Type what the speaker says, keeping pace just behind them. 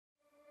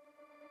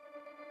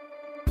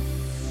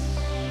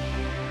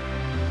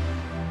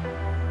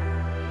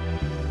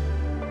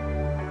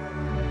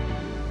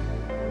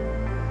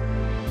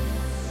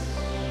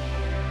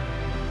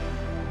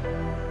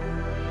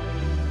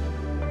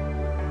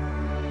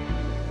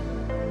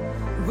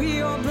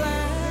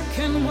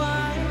and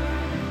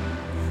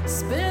white,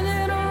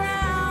 spinning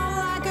around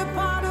like a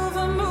part of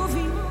a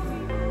movie.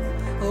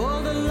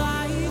 All the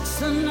lights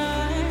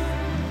tonight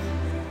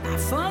are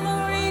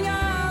following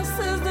us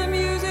as the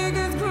music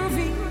is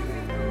groovy.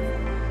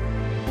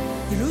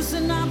 You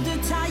loosen up the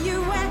tie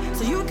you wear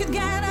so you could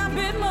get a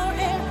bit more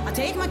air. I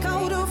take my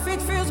coat off,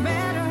 it feels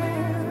better.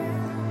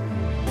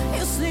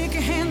 You sneak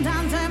your hand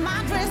under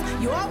my dress.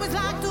 You always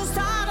like to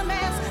start a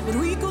mess, but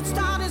we could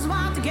start this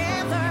one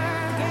together.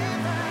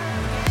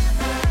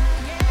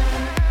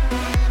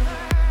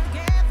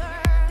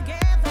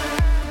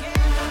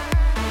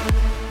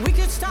 We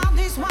could start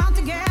this one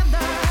together.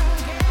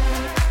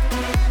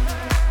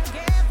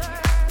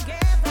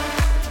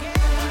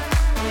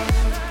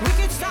 We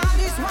could start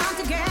this one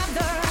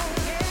together.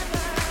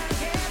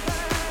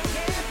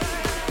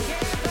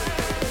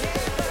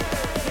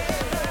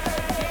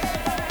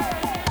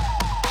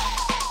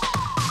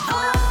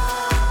 Oh,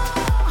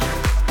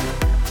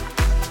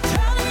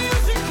 turn the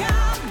music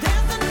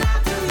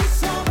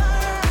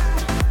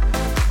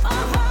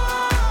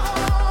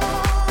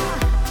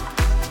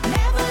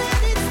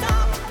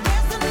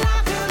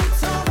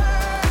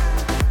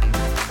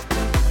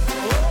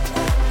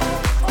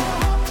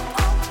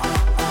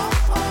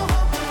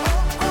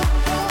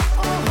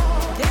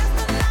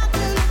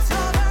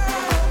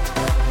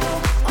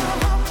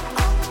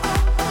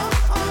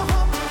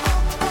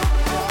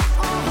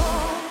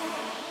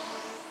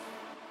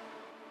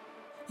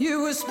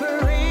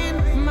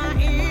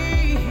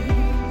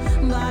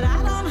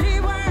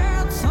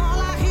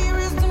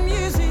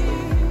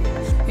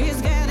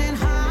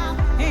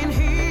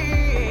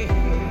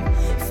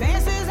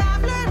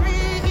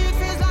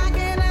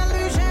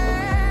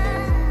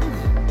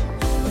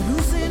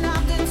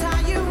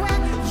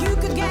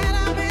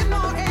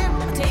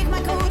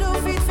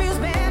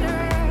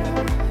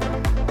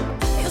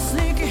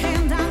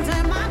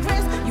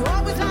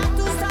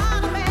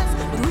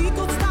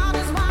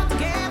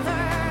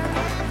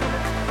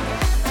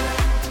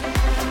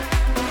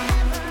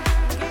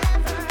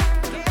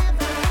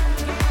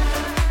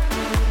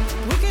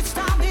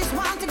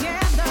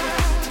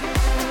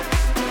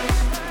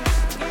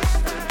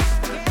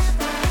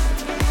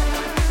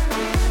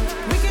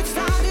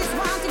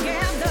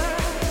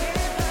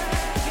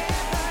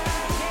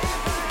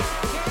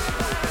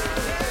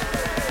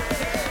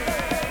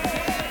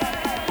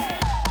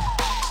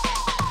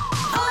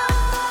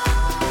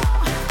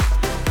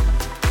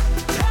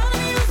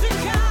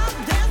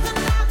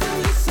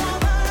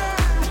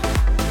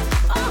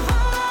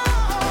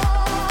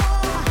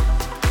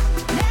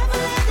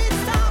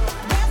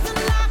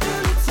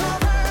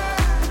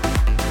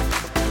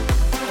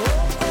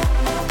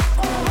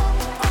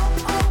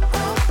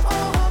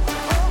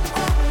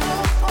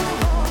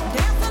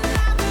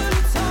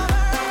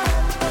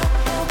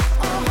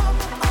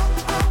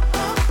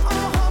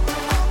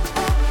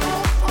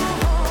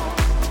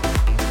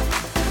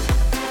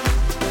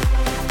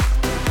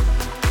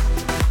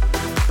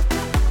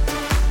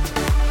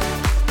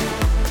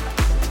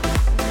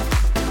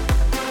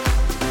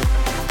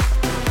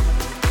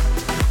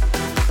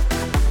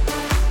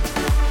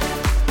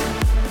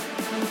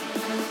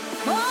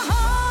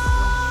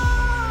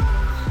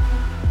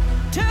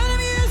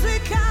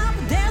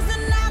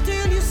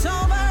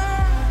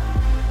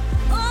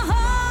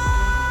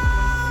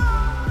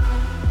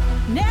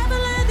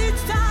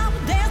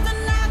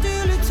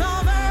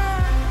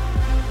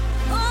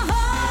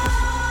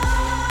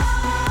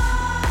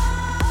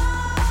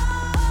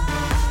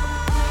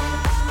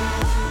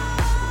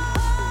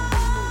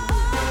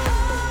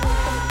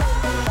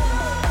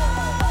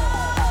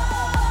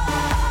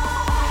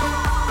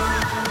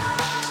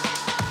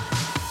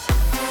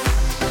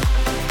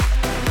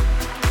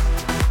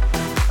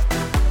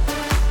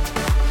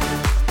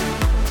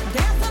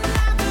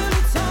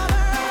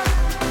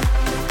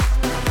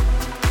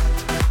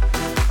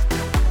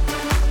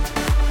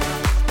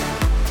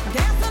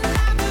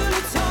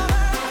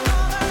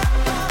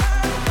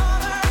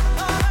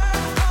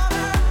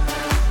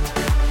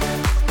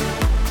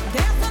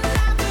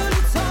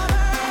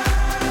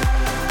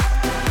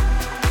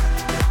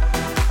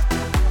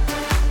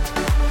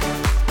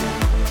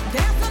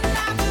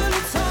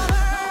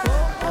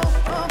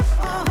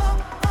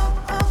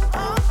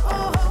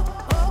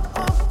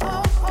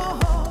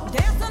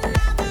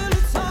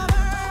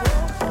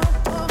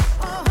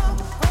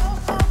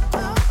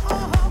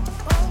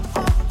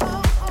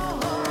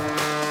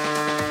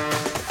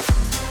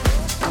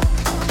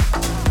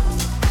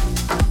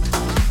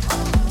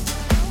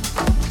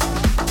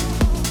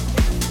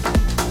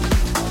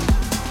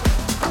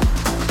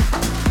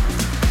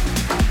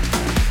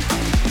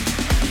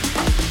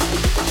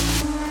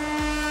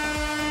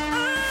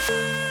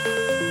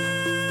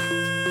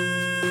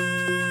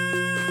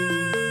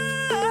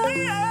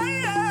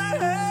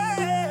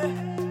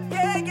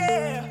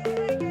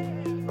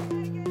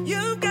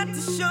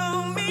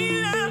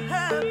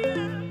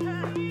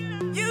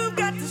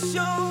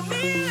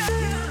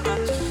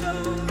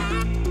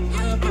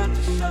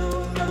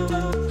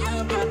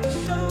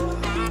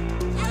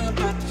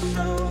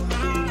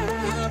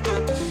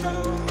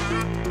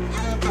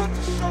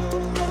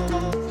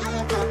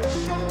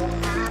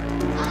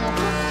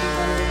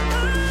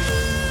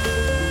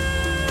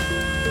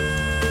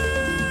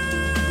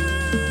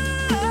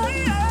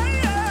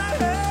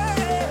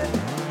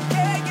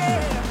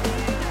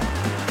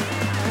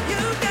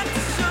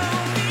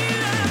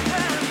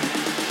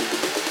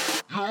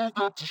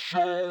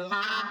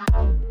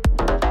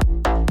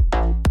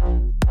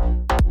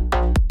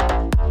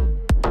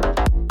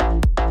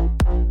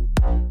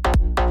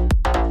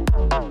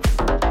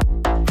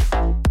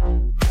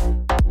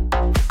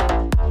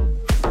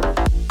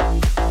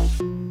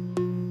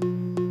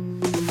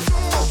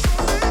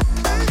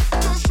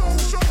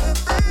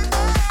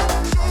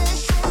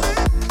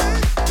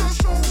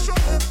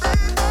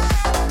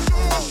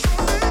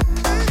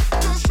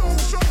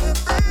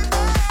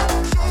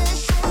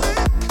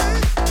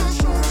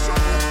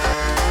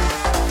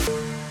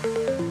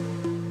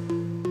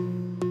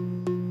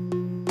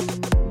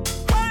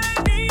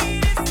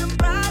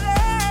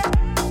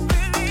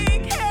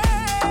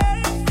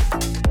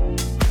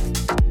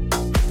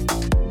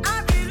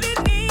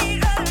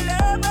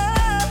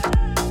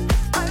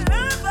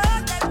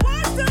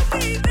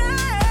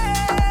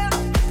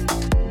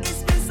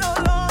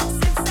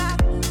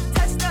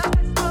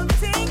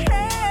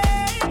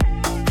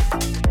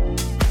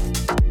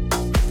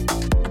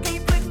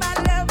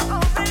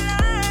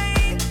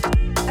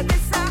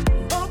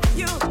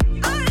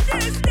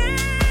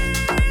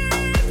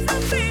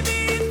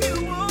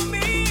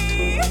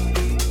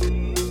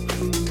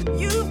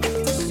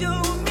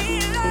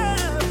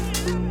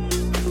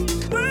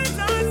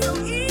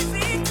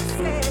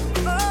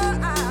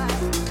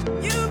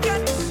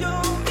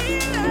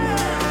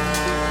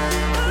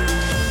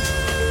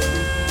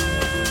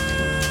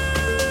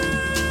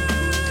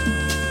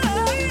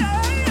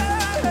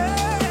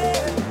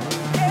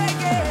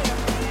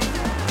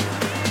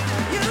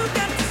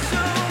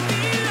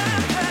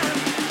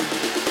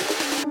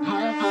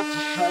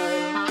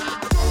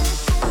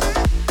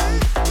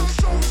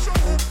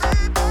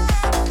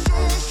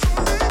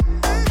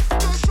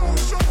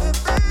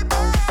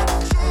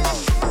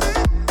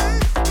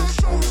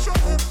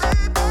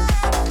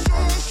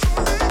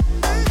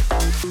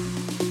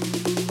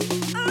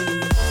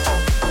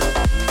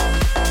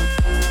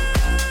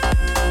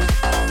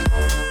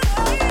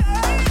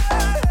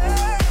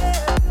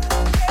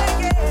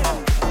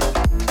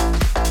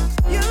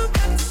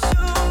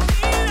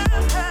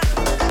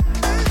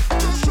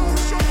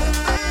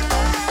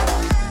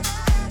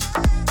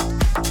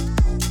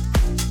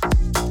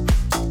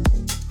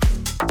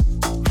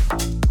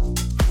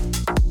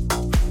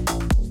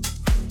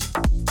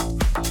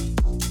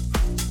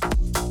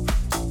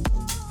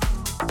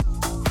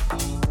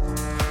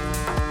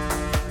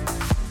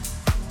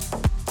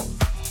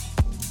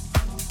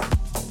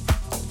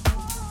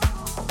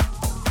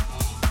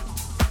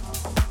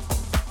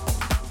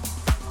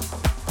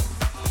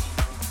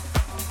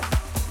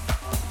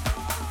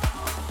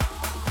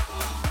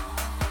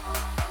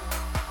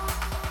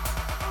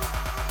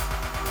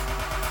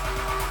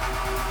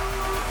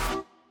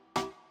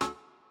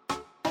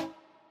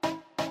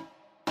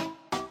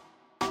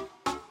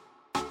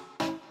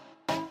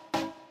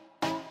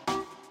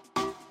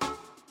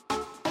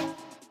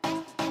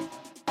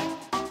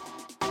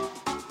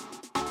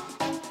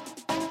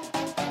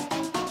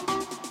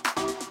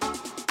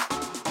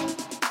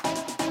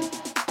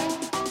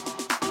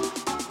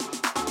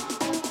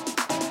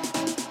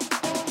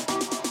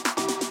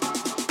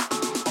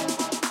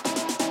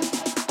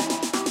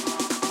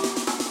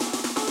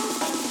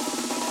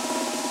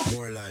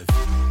More life.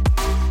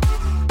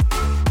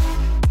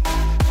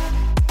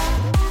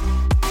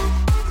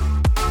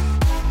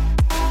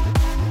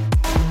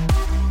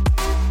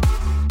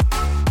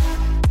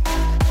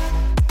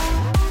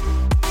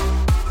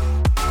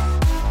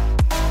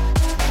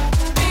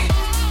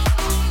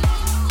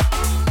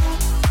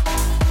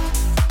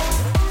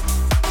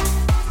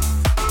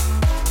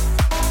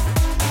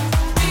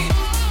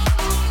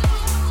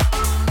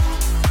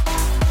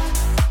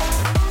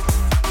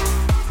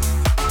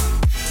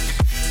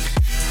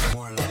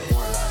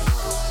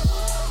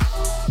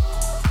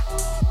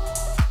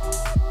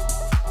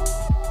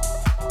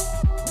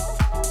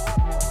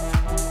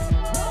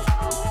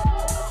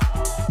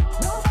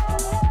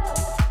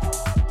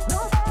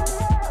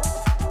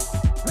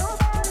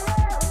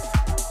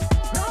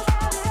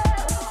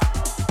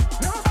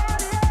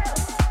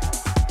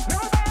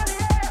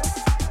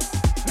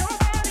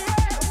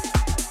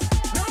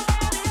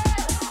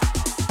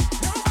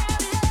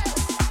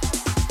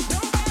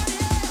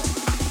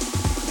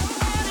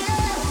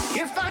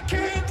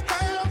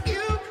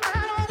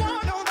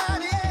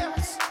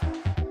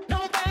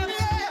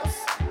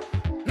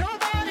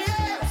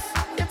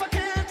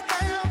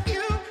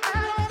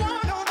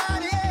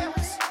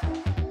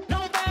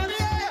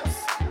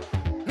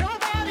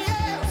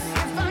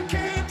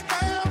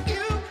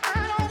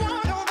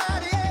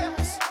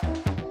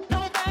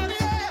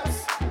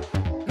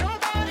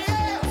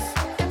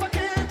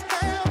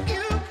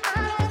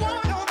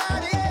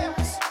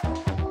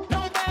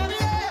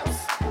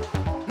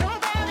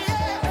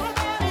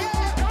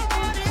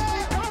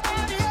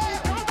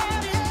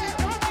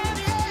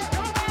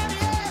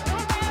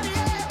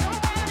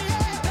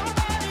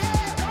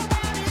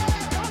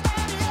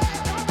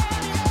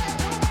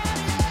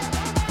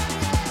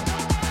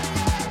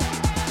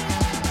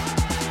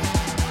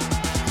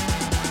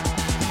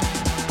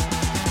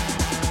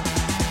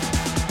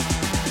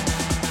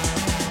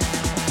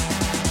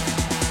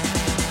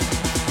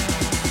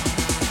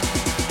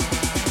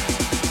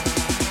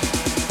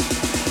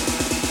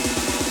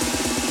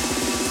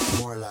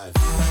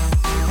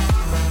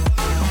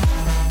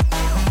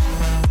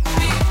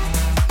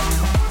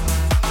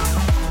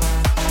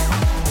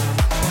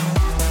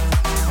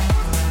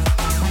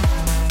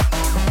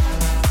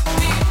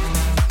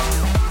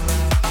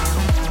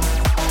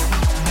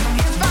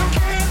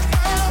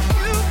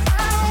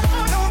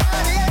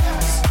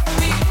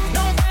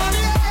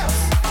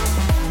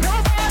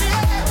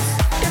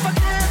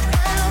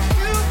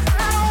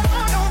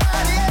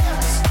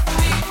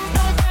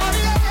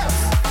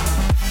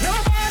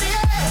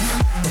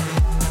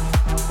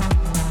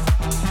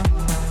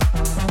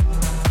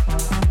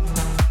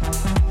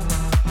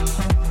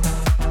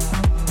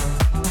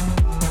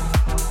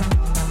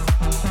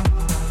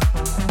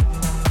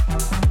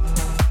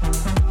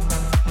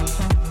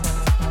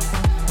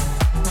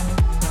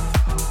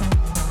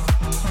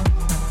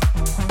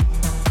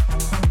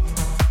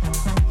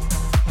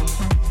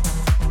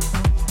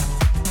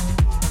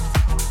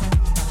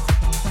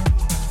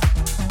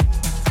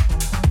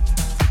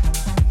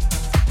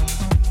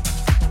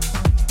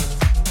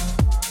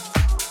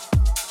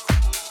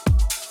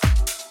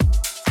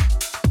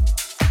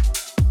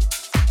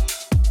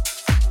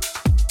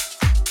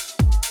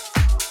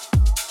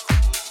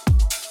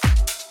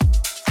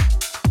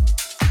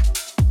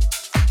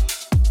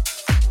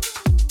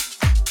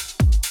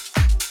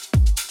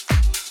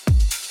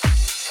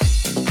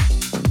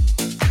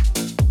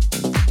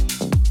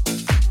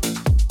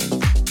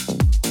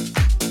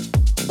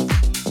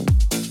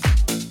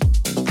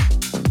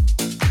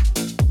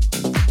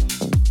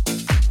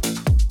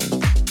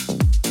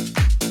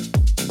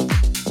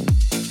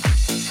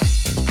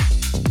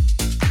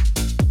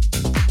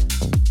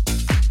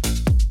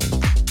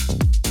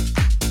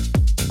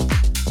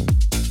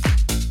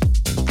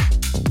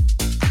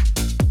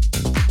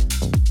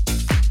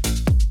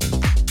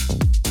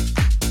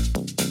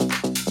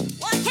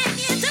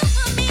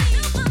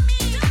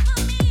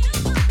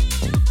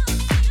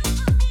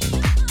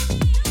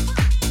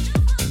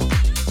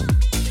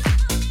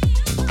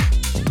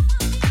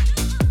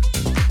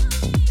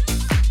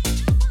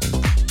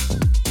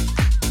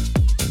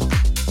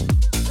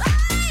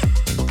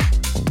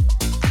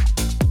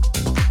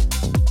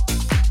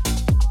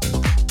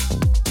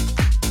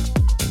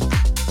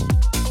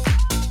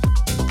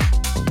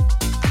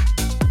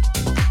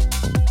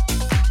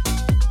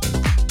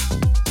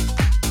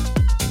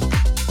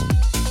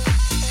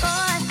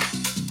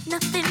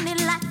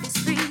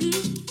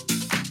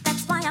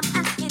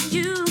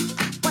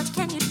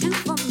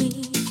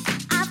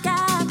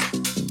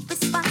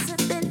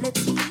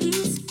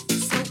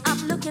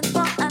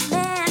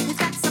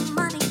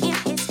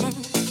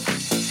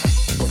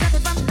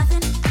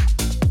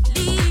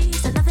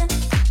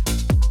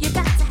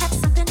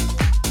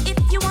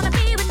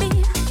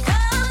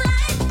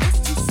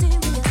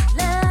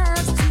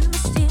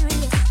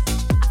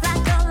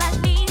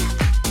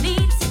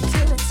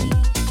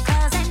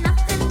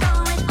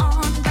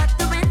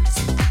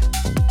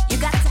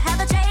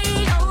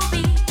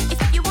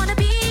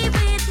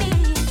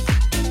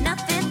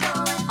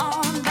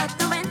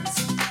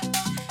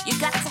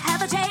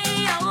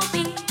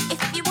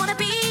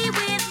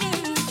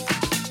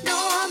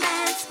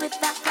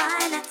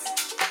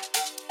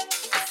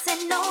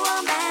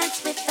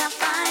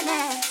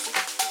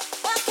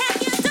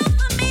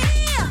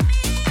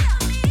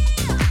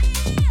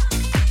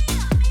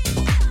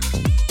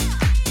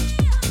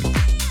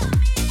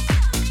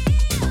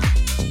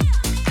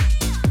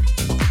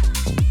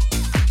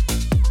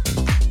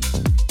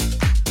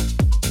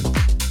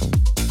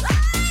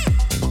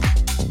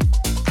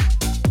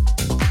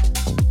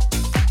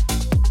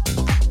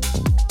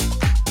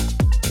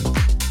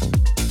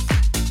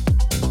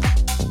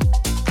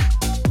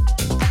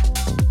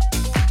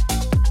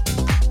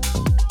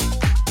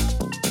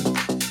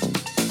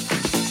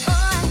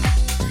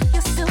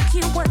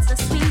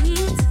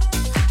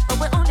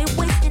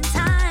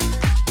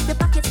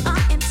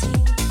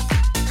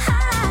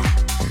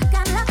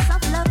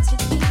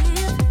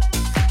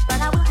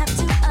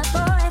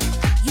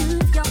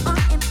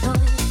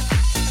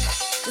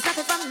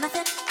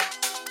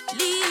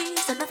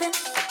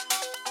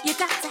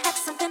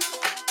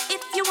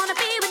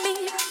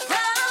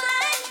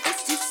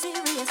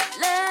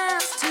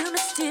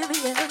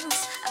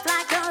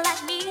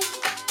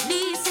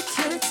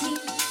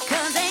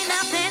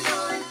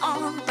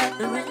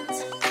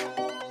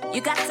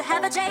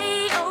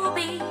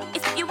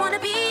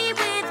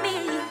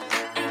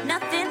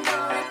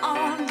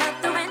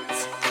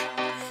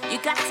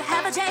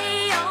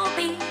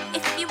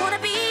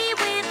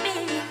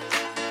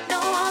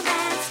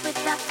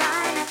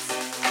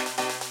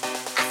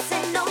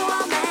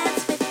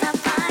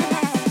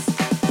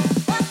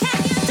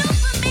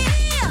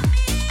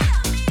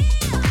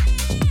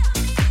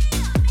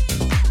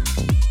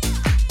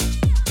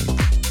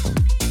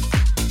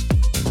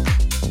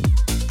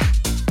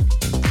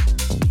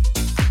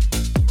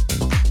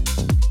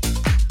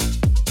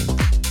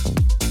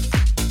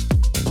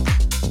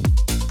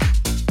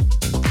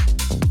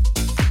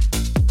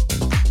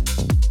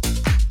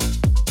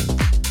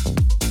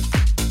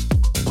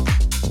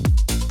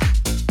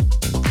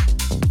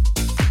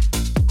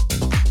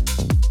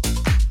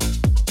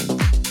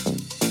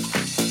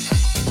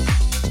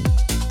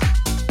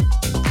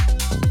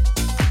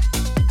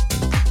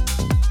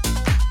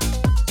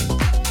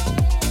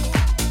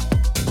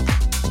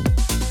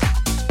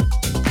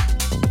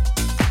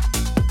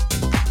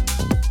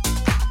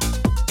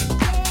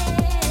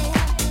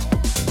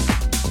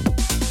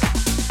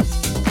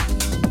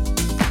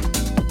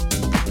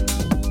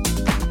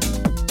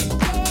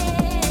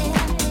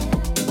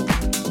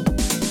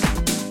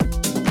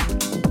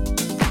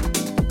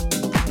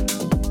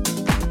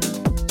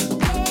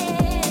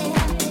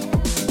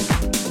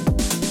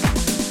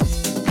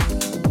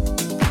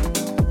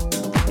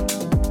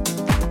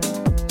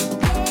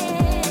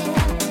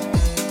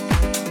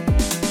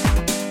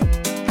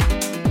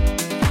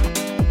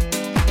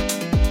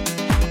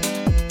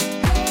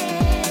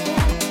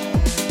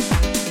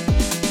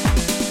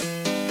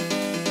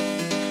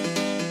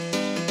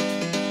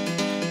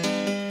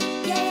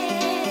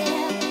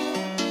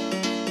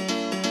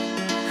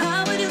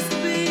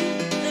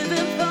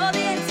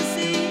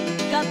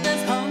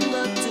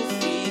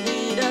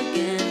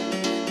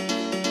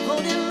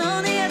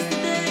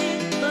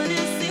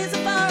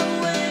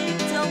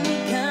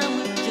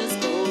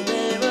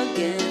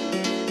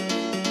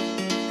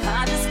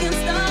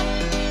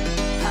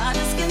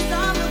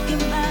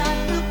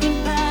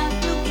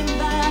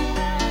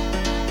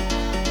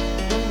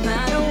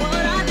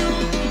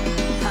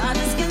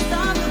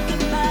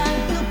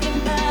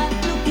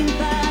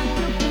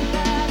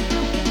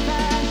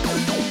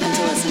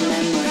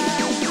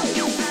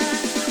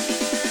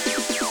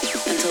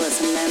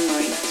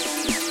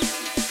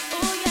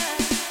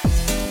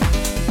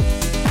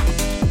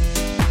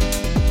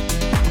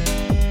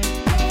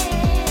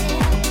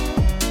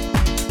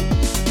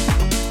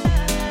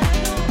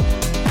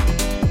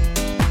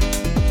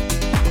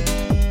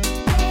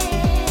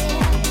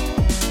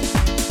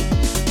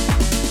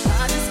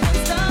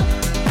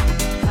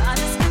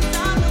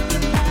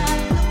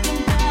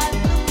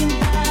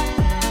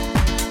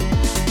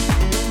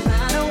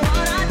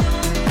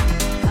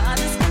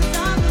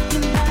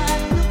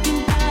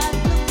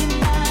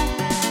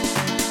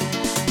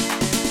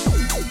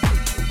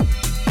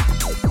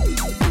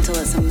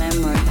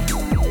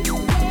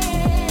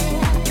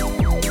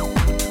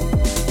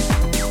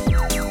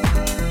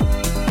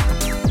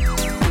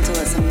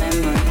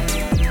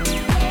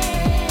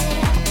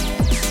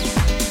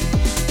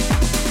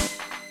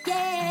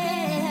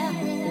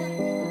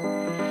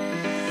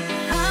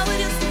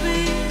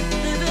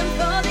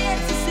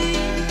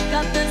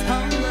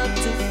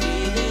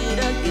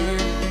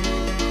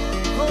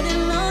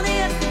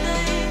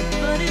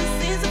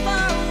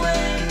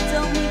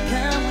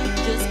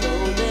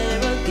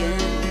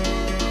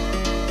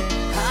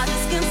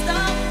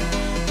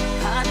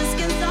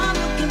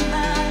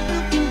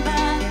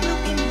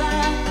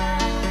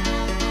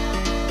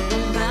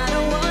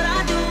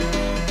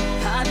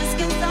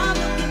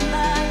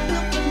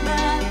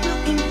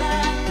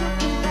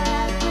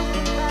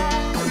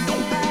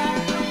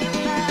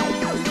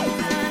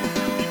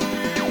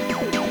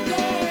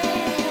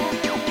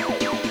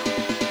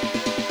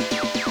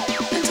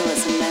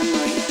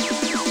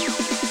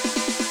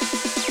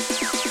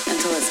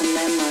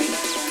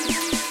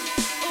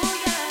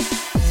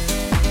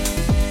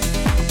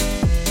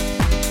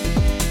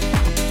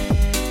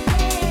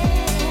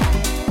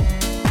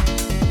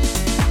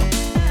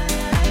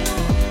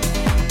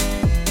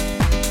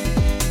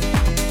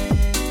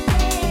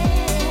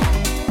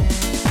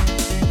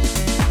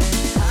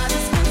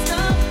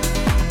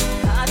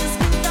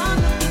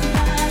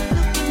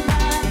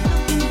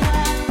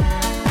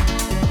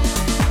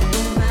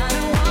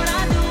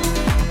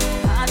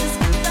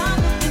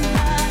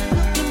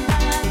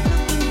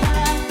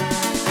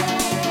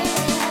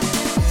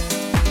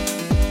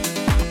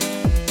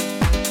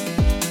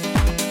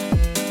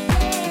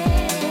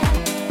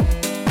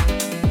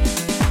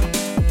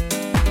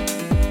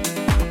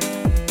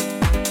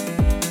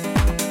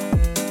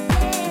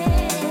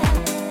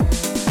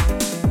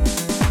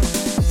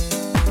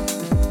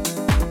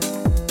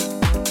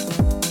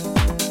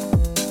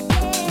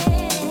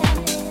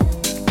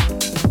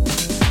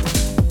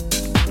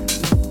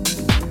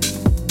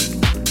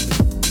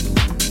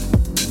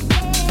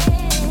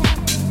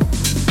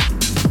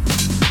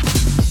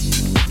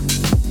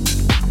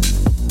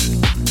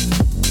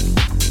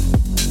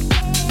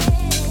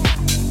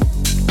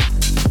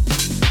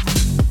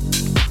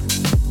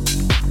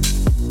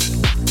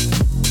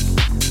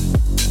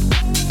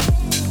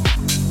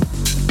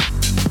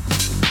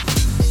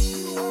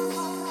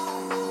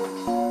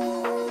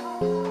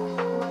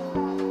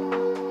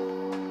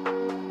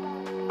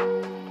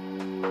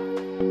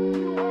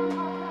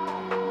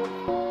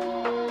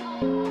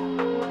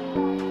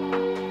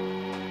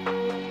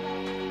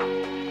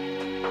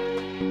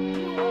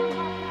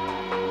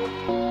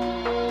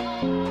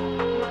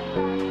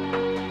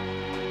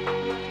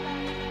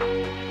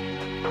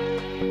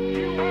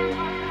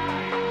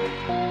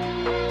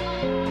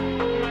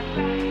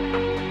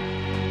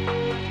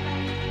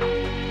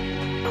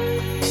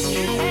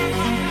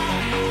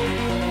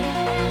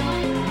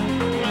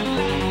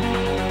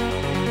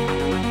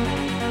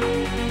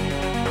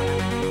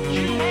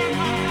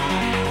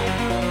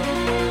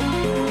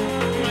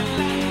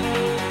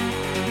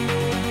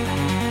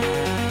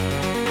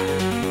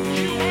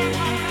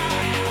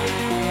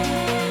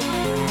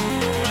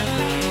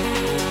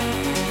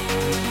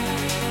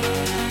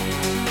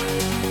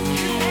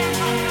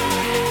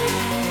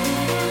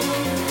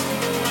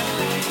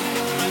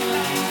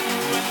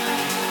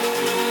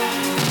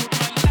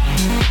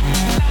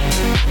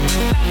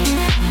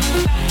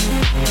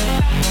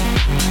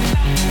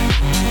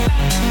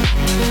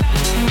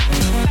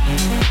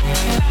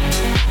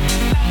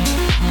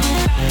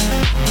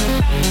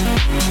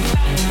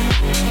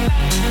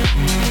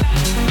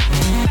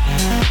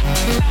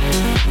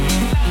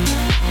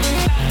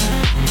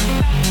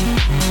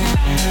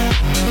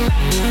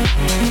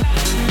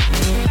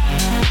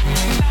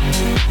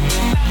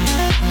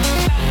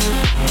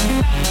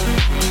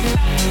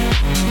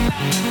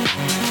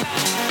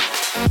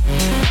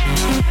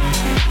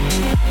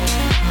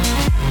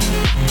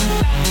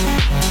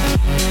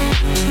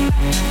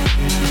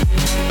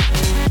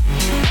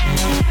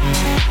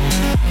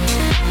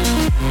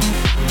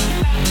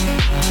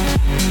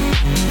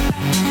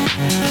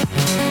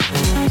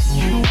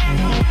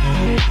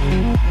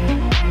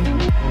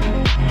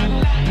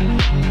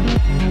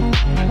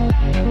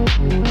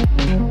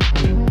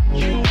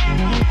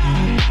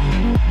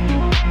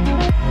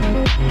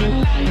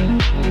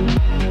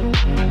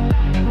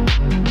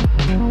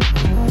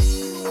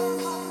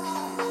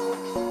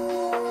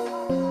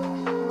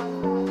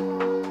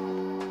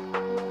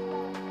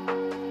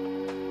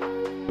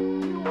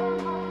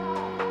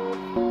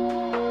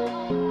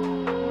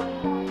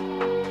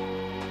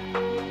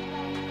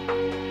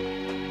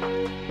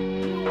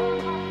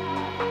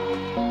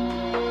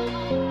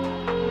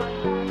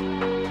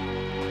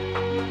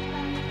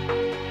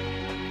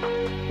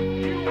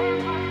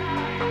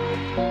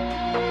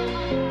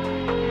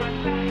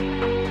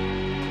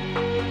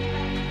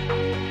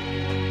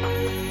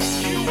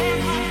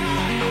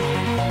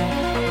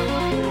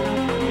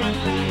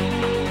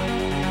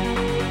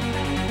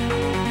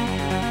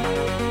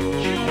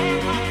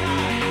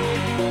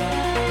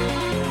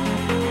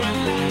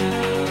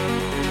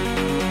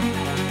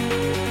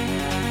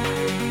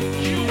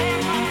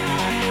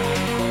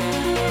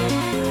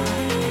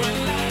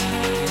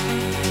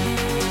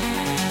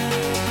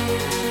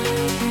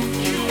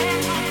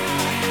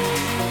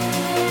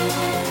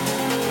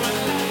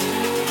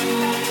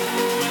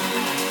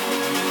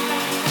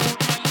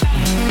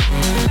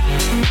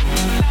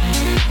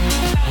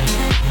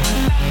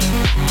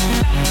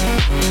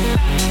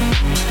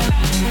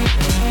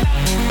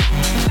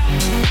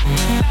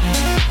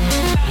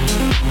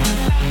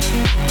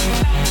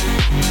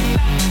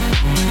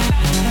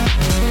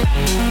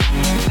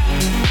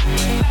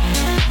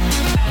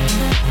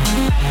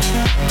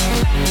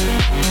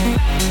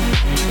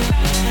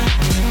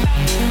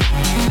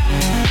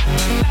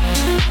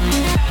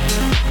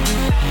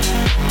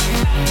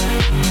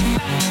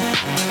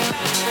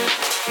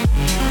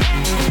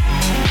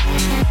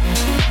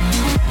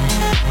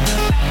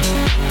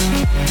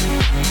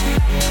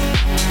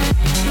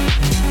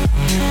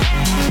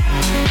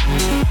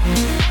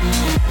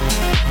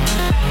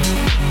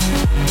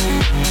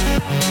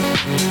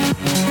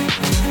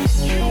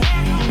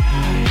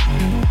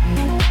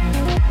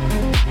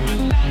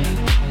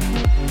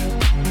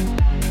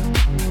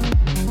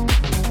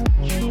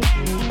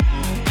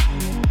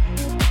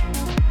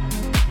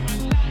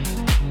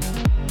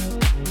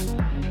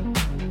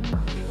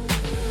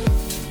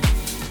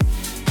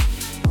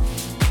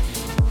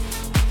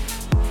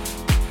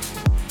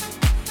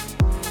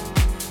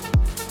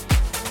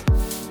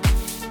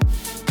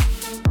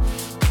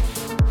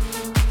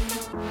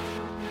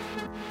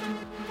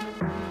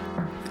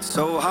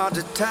 So hard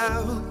to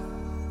tell,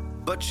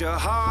 but your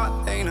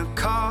heart ain't a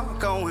car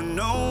going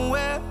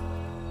nowhere.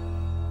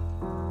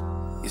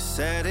 You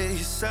said it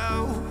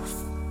yourself,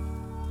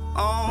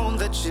 all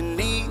that you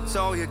need's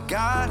all you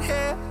got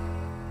here.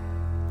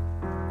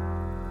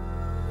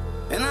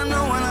 And I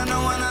know, and I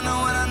know, and I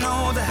know, and I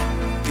know that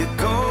you're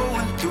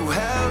going through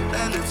hell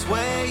and it's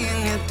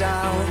weighing you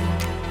down.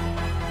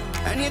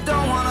 And you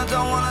don't wanna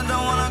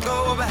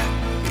go back.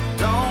 You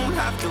don't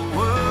have to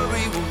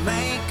worry, we'll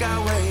make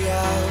our way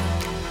out.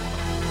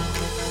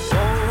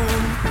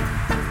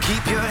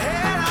 Keep your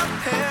head up,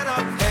 head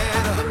up,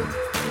 head up.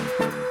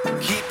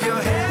 Keep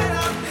your head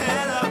up,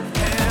 head up,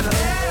 head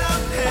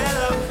up, head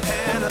up,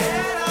 head up,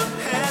 head up,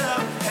 head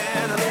up,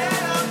 head up,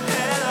 head up,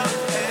 head up,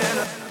 head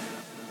up.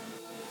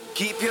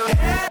 Keep your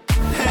head up,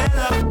 head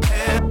up,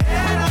 head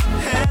up,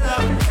 head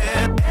up,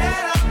 head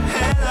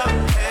up,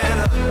 head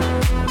up.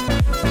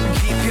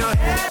 Keep your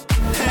head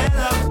up, head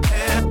up, head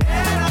up,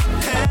 head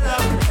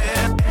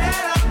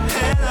up,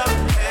 head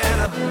up, head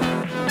up.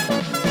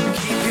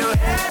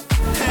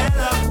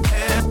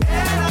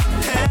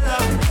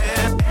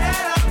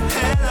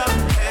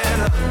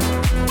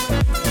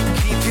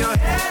 Keep your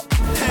head up.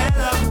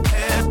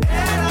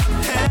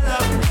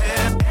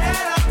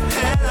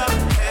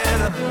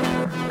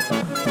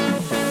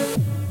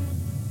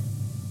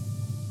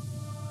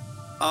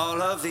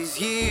 All of these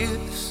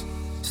years,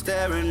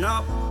 staring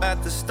up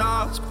at the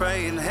stars,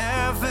 praying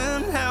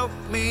heaven help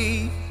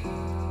me.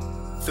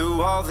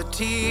 Through all the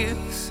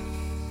tears,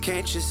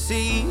 can't you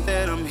see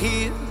that I'm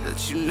here,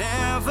 that you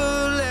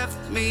never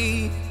left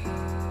me?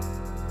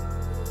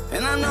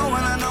 And I know,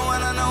 and I know,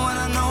 and I know, and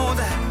I know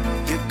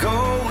that you're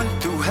going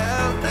through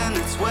hell and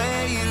it's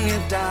weighing you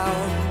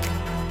down.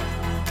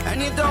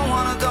 And you don't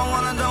wanna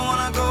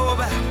go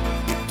back.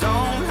 You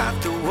don't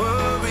have to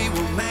worry,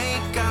 we'll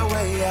make our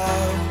way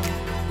out.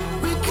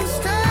 We can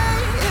stay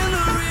in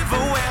the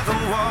river where the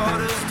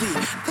water's deep.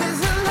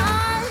 There's a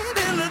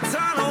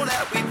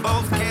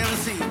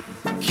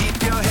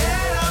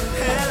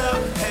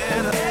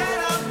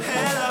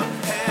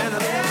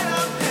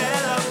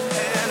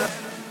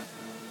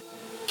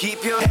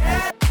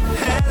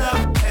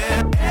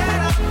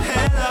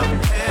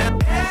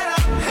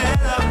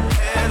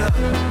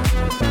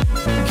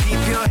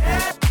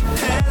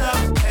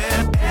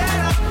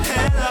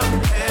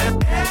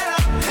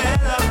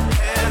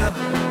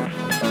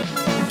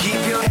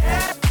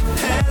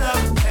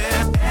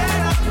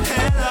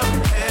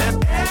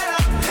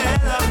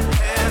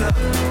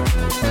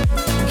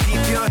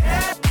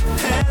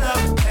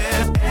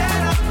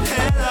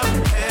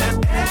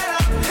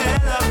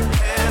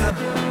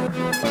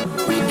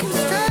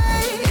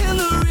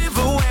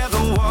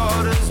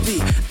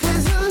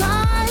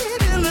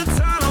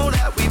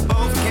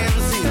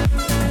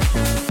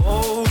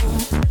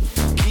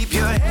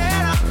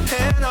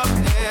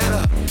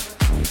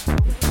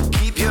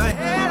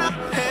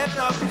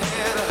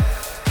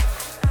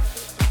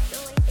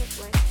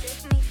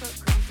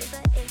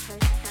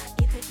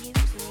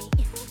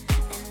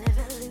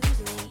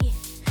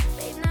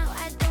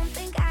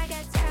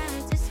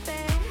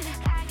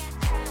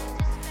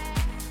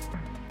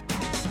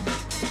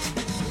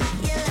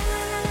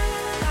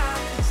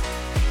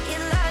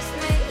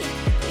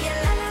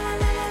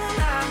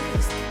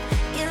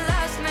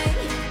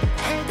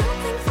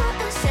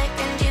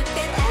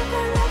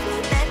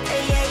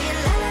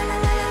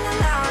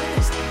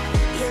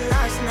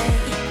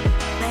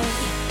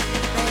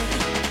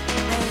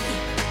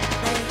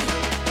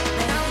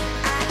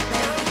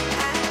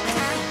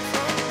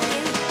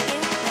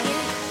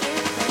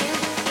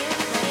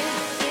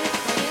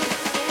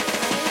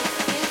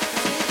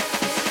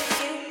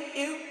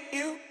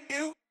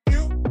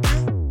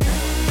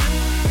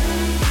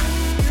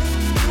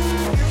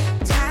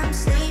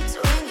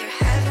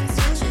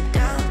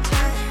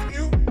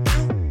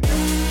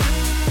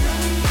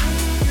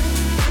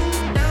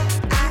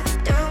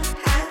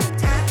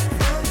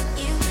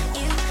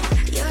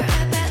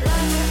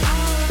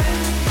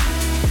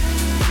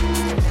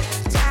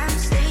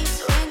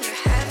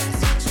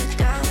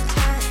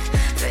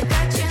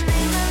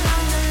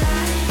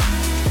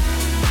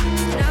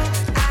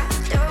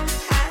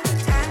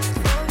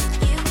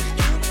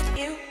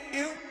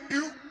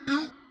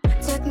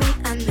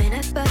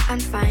I'm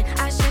fine.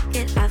 I should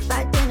get off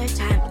by dinner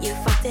time. You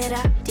fucked it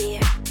up,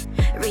 dear.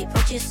 Reap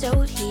what you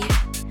sowed here.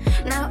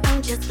 Now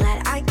I'm just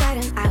glad I got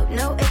an out.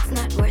 No, it's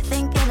not worth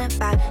thinking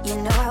about. You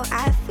know how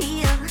I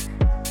feel.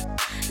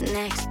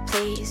 Next,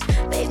 please.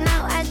 Babe,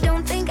 now I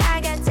don't think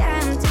I got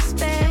time to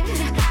spare.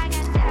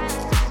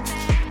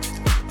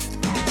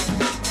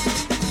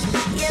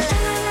 You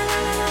la la la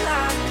la la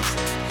lost.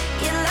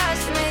 You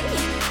lost me.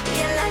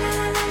 You la la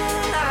la la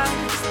la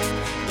lost.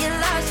 You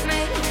lost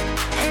me.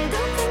 And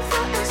don't think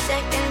for a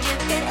second you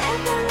could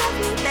ever love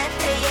me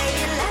better. Yeah,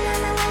 you la la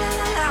la la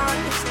la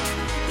lost.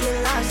 You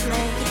lost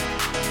me.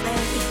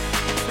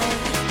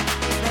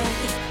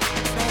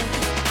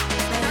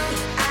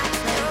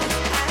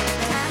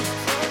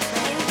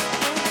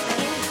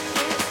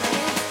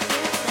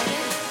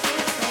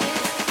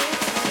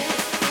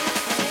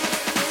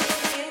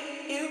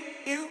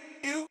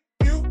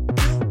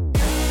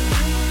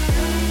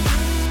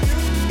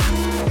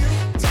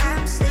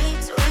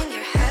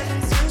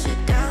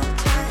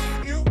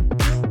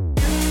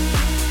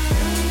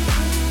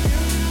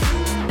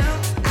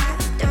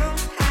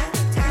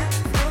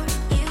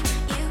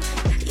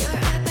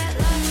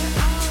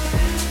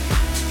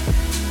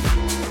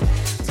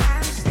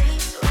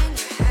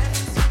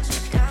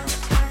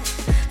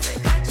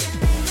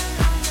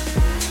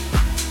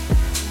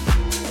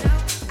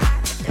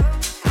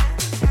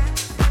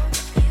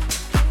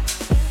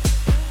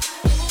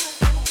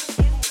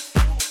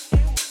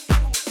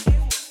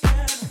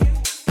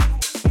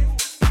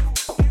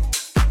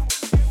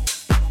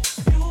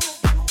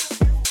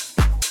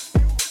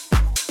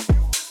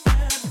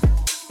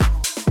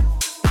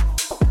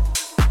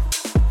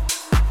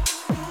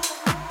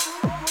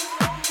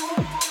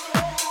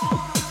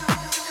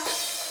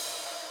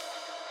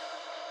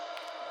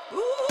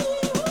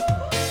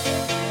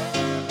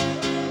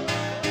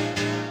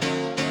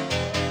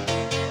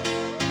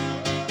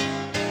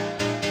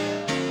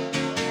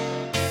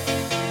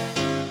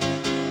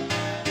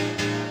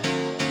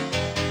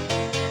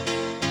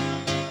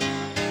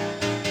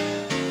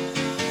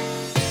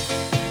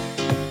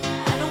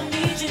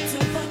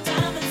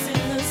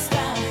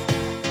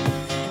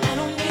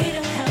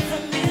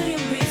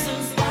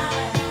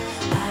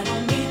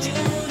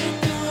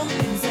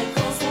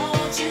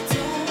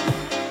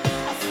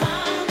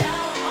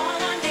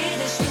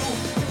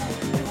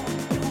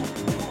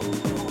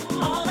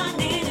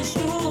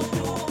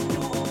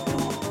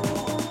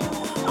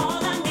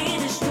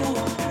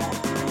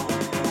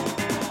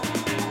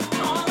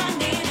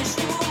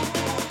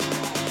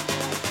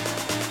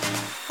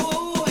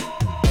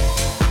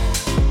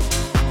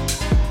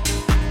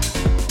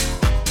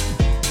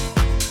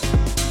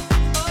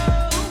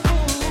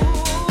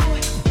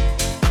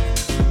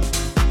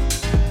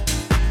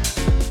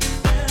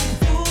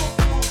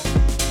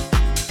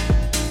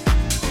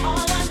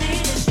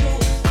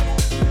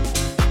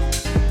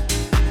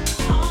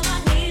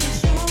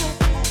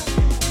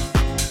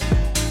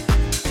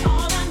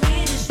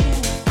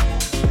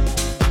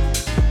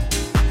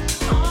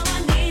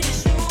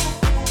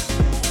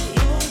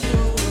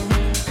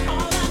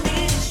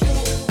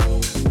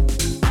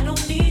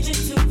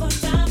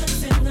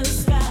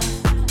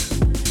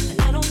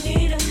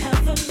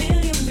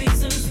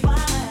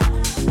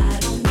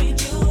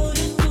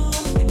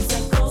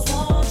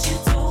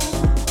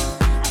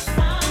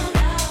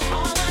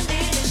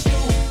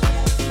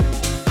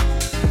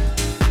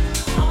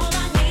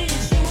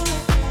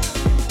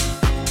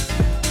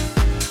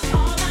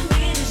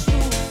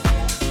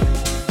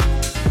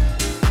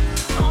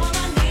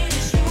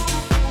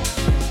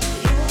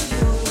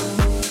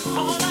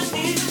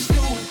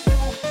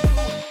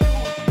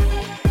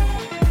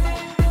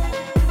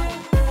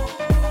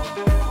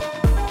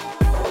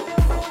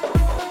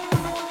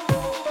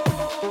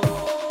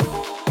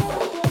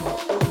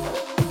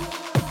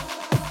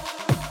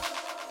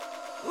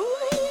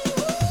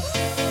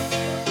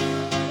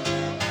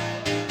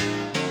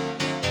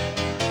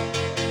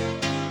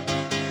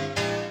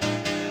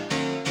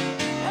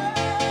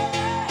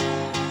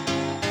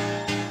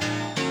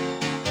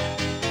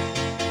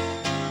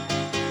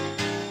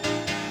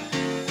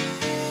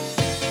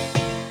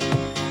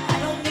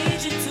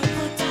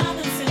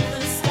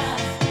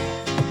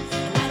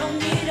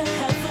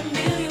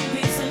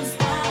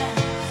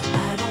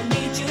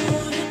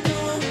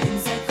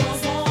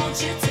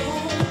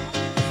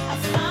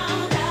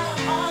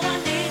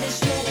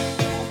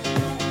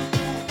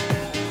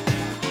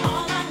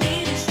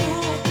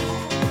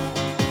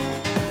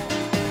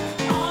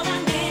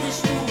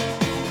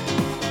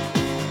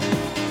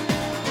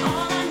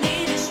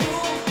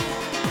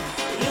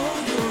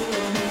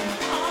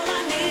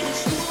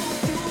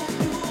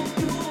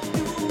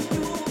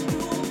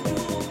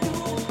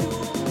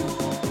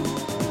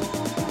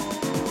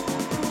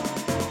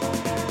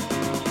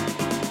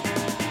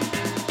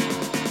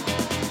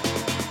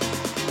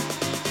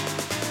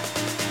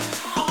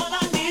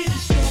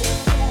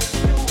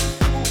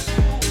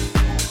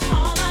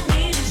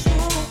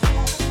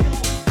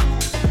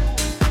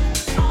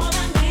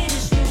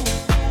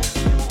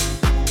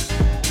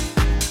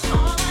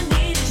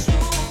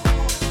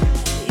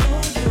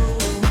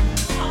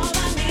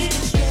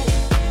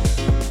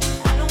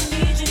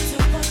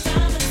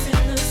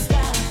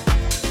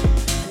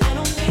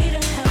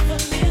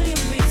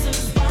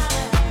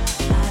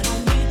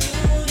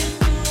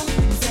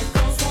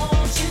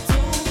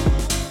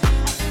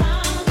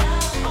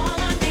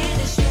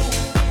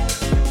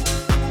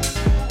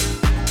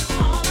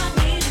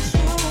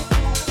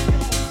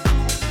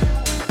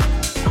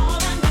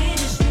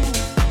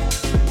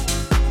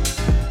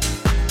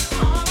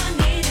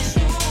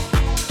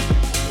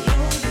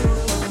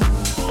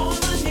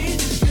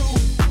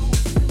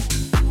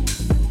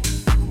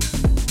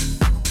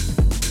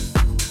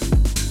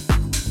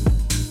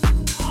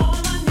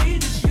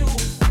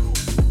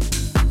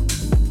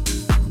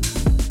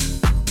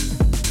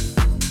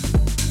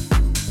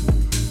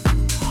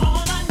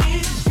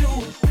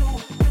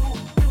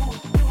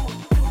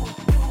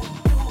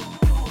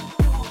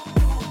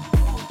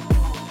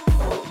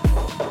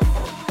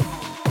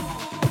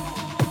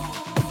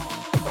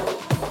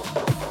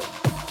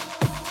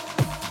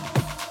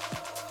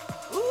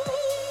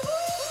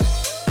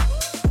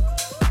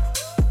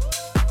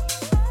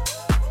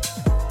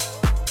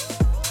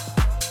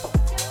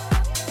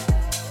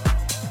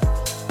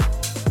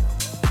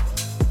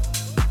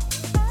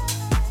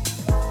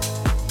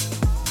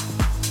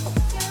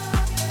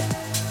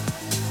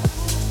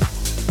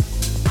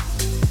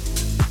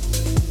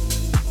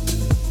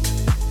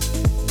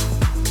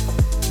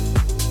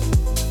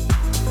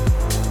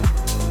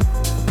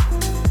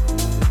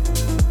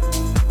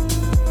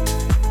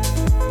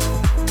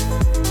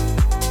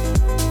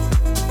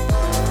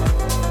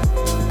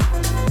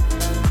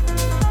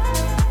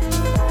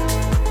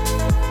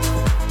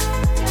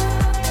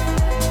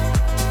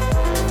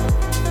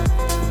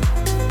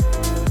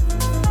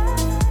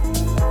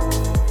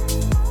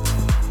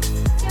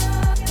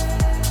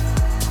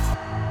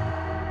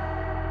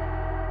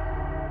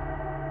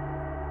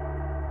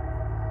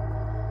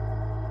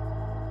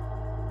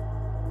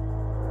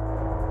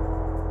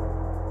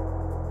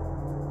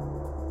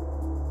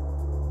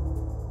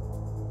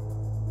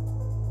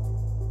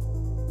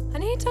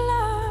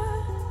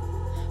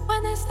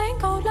 find this thing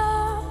called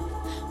love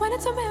when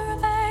it's a mirror,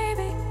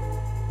 baby.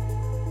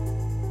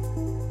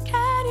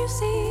 Can you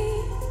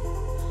see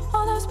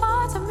all those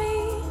parts of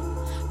me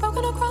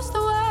broken across the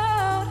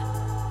world?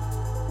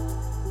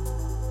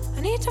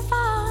 I need to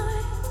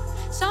find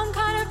some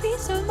kind of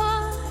peace of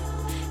mind.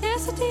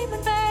 It's a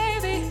demon,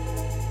 baby.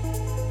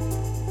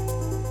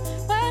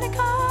 When it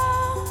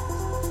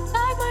comes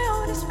like my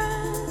oldest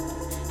friend,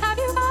 have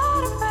you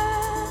got a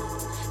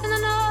friend? In the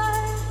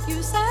night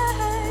you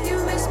say you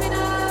miss me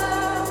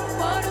now.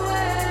 What a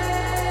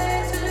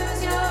way to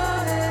lose your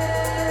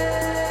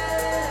head.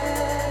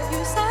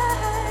 You say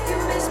you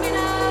miss me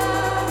now.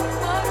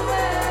 What a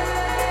way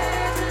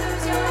to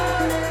lose your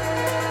head.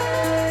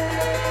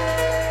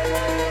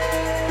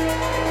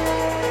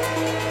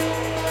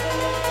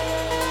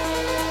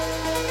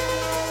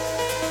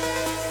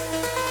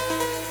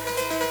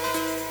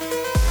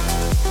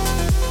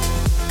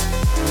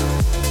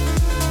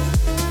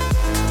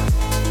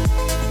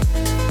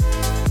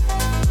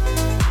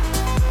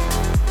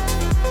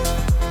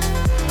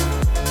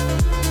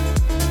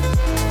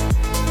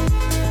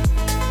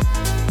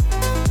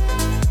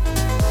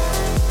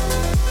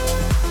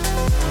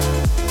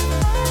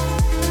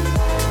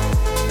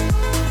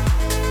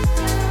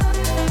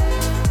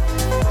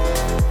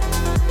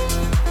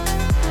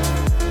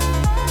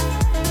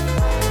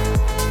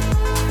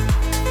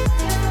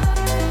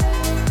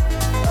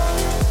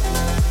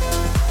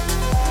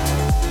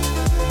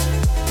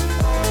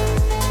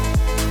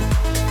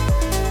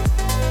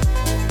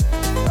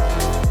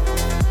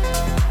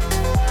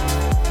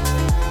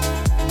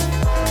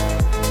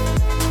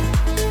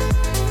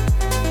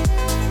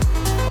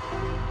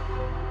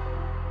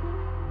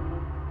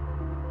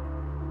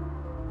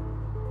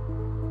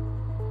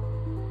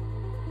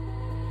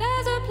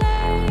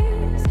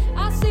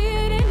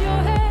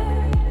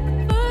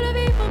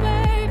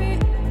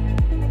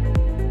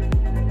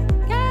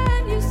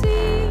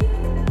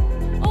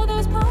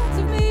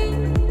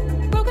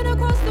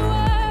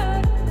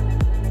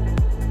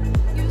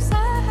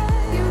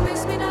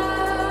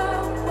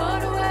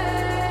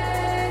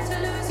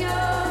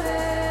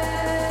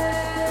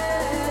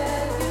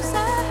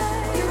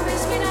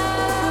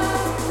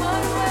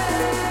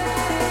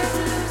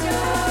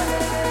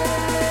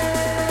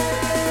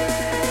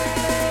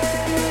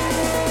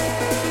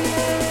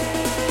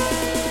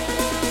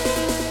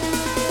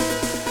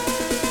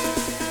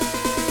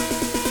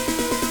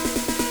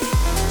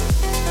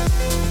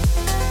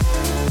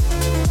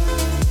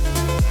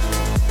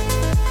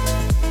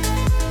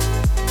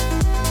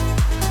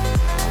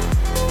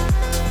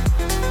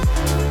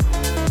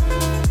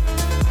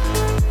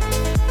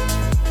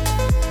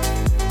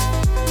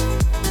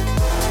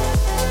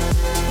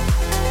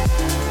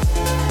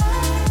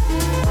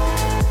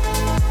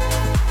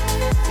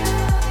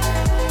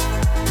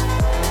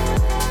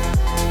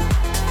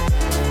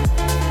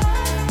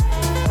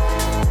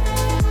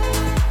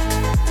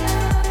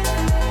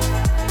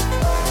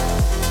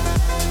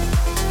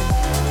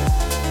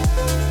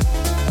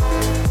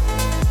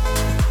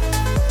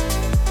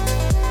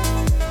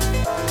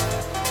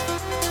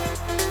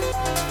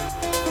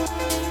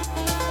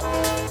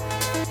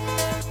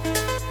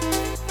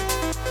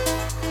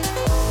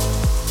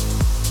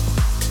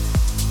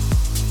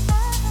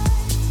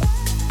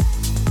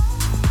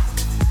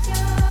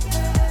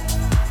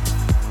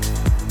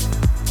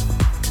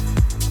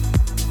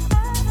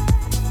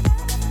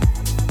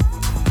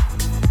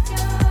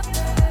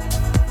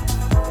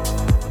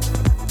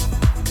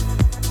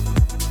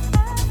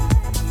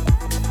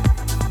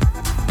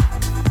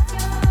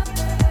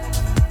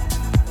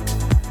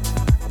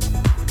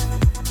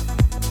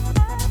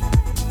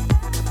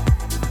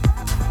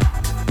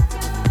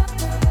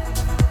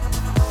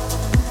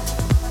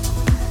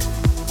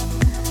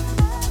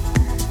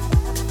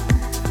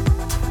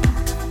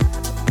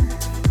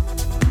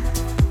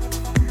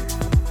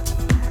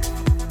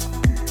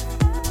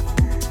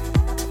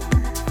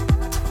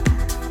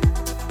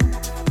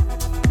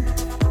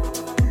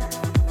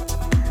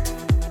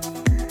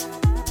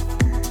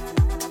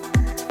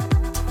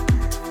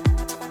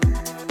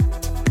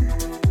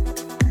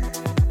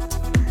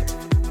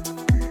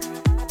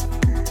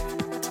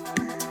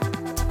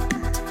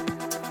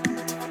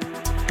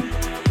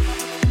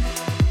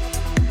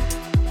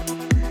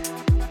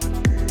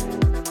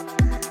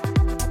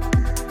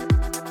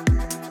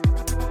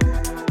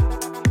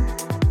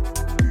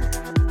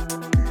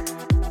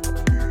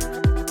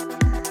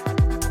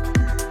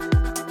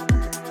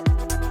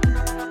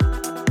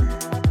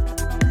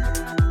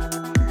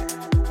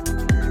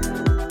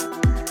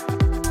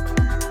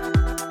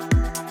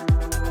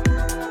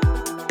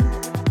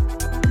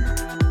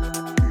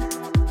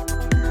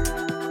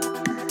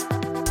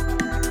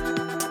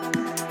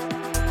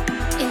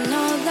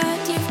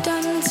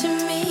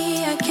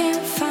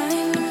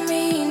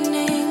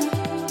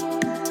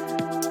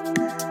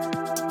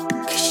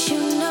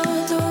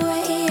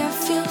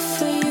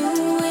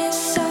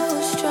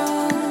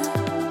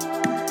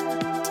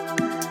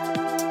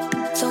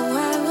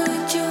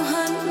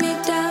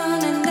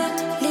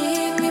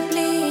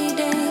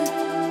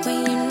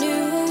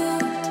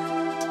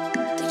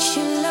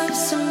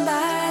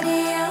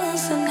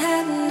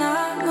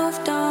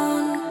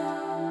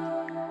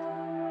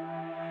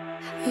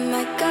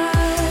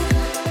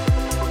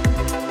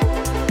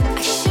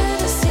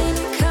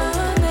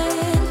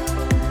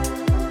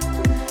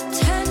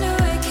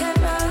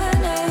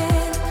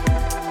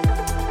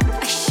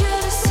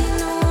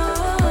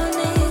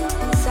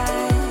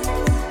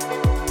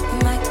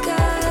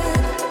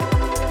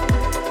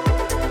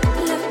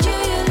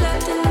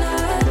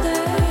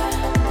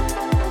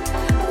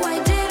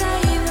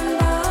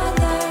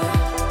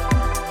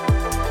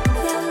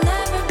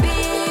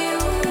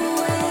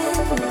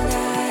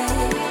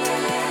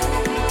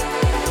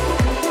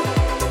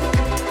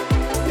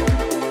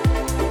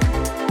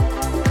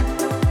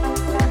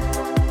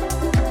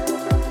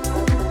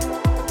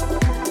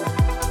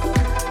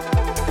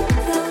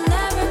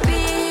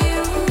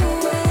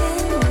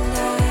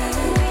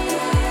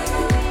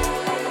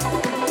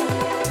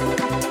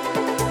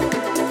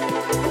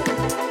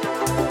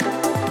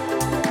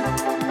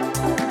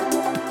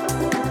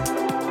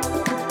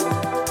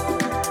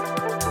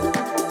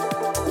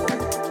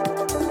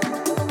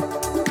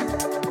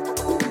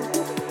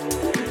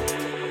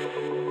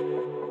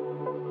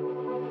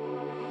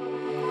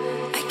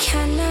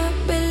 Cannot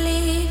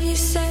believe you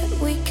said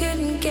we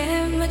couldn't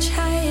get much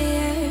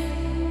higher.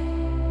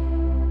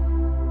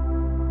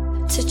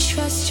 To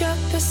trust your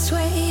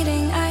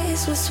persuading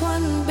eyes was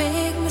one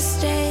big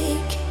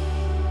mistake.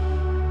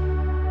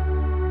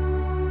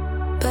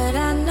 But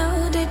I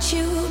know that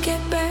you get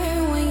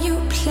burned when you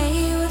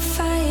play with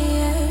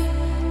fire.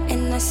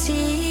 And I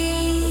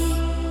see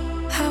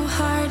how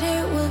hard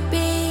it will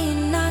be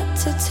not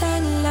to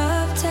turn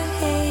love to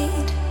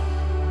hate.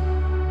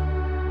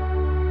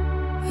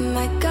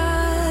 My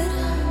God,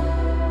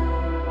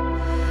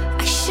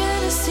 I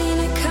should have seen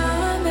it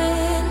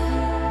coming.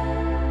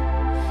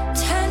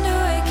 Turned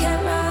away,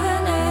 kept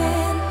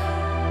running.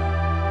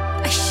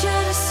 I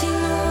should have seen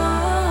the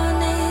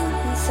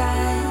warning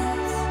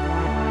signs.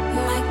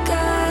 My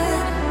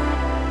God,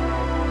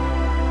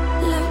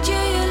 loved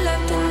you, you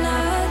loved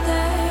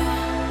another.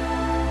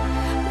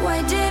 Why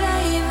did I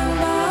even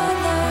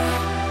bother?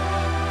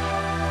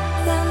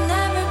 There'll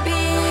never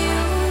be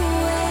you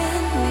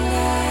and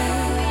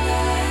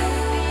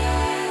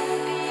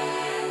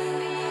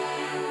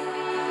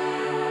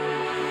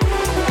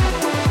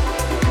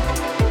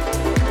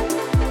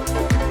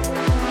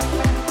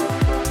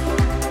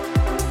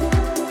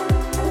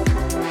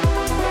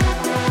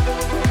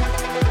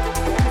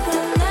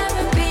there'll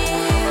never be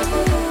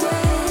you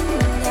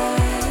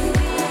and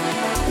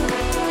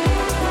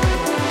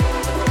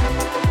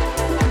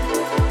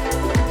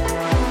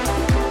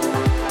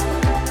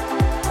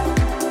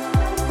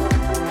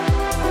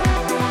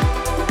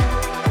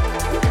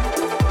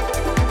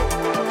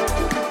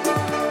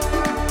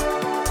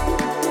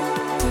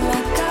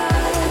my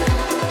God,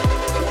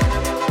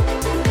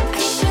 I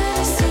should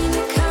have seen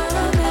it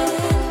coming.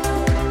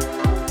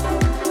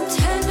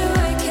 Turned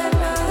away, kept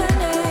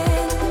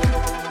running.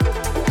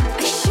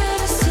 I should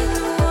have seen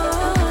the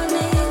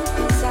warning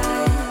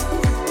signs.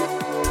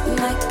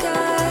 My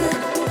God,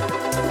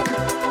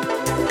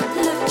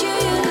 loved you,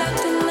 you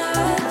loved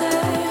another.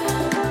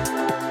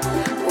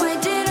 Why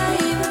did I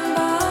even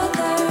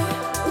bother?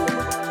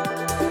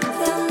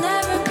 There'll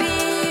never be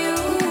you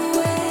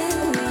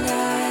and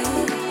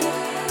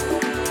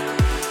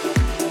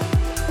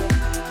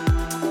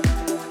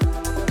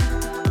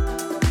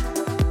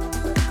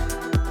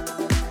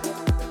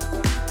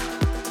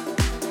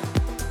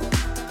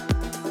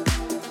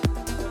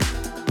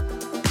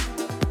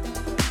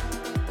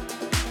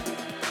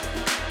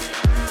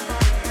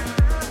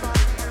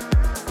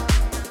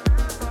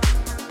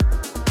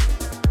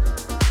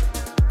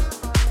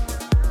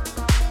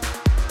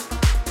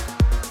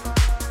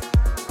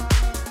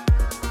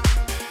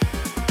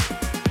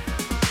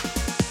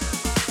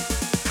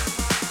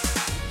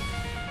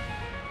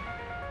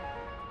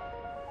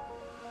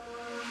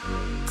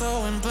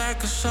Going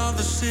black, I saw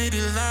the city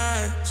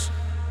lights.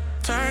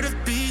 Tired of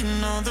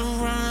being on the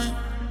run.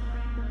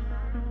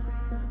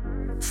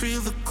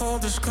 Feel the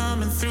cold is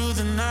coming through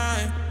the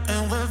night,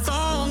 and we're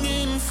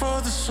longing for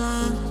the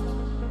sun.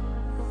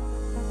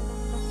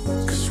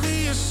 Cause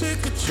we are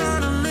sick of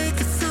trying to make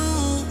it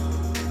through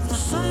while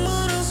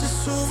someone else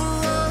is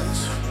over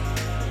us.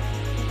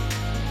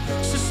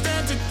 So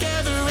stand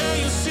together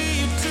and you'll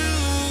see it too.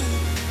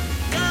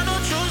 Got no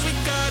choice, we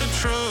gotta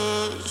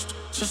trust.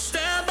 So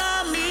stand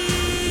by me,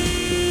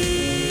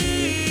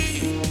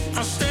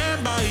 I'll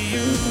stand by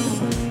you.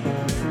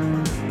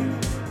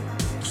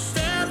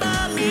 Stand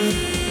by me,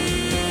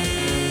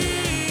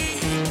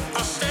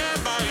 I'll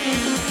stand by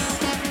you.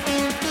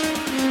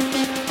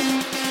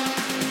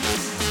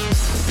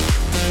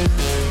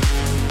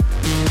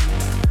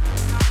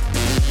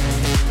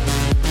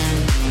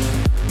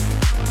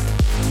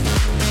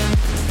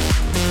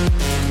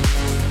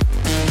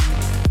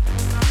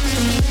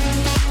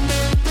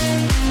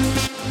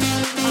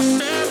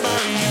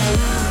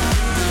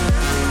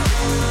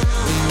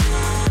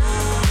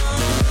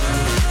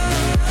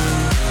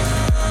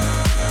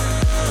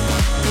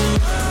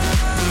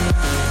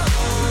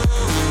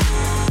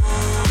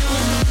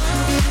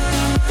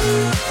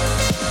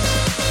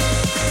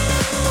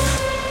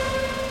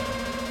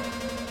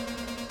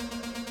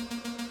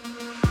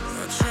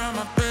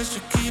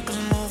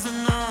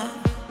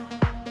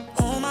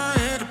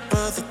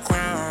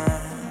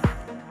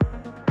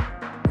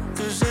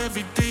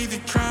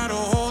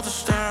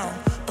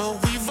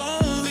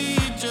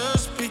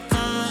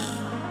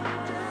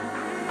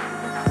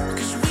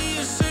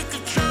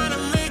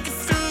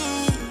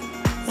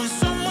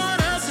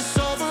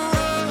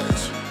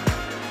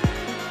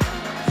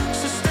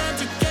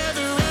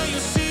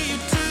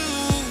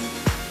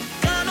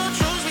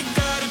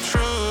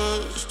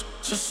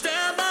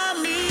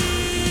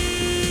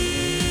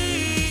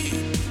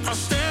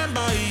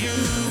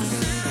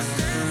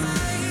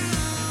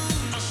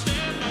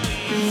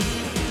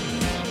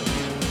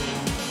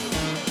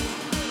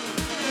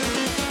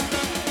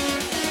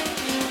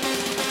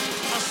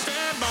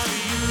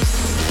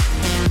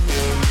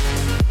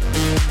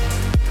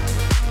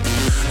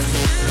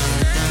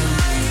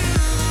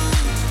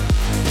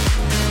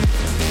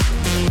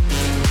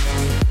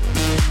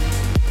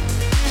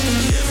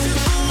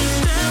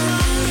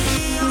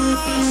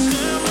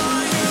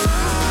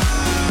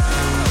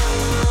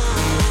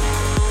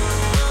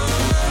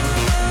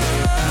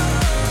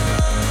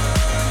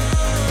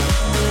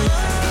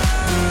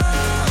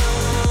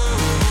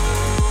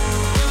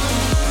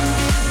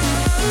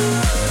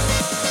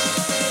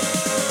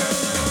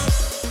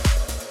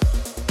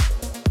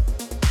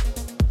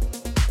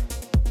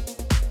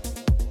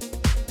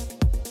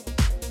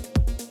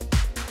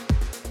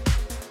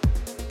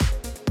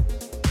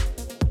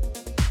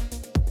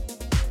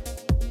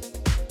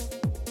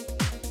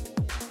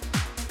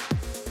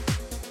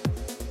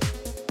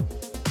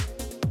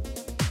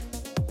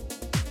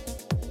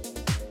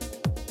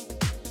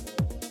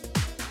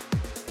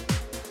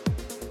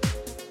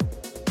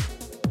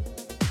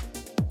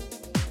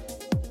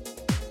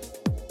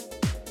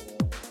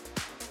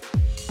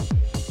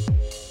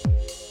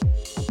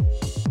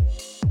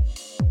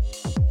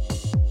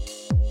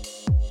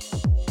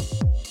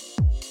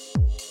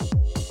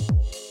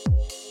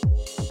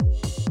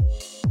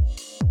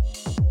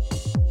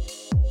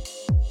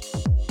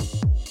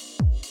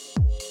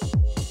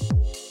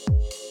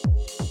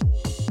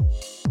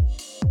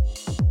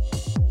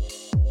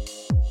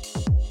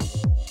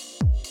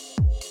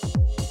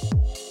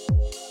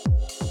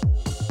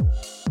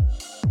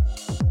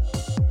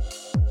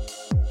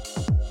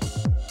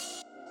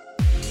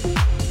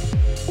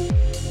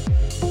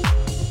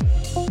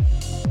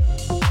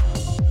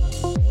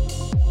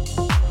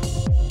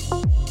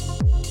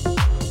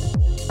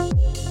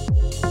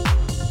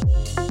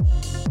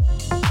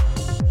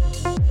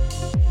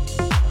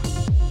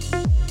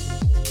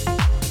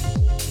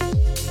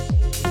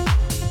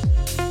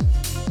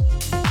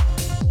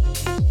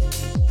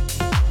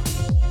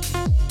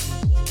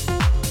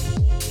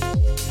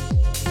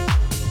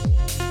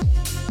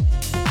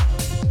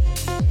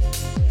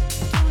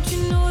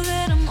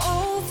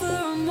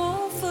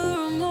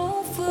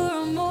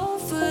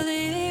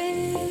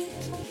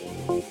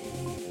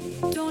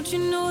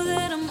 Don't you know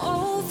that I'm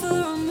over,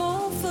 I'm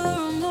over,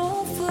 I'm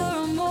over,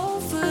 I'm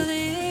over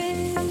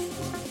this?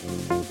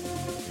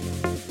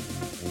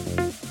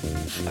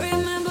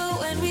 Remember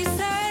when we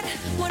said,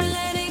 wanna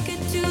let it get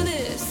to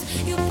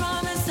this? You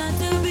promised not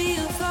to be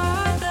a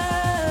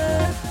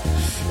father.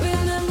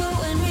 Remember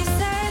when we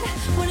said,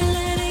 wanna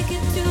let it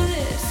get to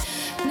this?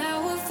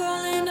 Now we're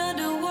falling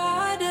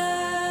underwater.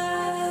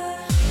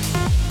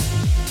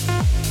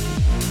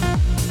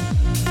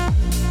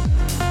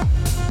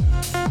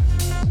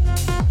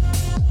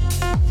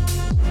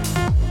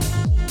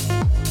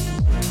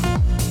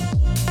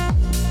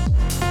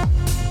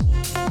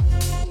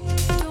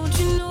 Don't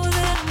you know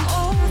that I'm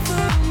over,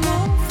 I'm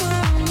over,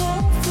 I'm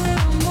over,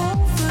 I'm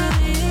over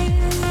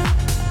this?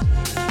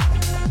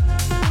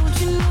 Don't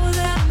you know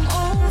that I'm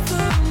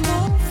over, I'm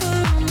over,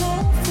 I'm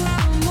over,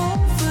 I'm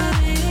over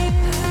this?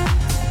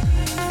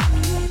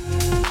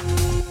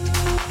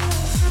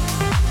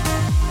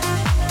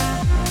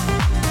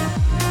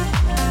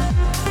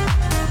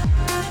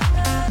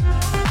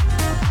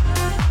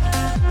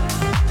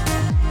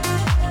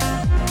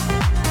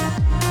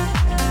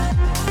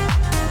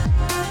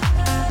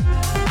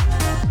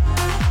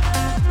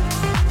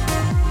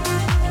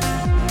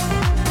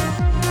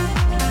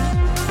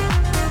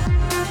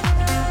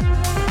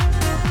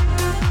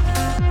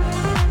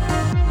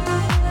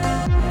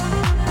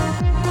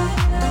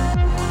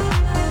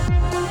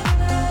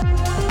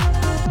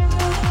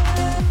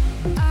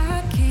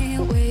 I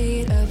can't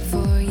wait up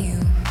for you.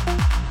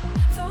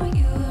 Thought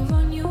you were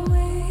on your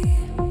way.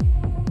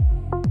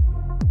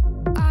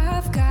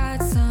 I've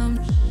got some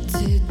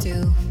to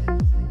do.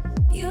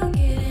 You're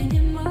getting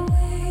in my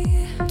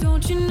way.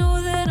 Don't you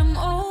know that I'm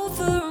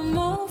over, I'm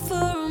over,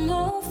 I'm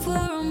over,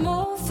 I'm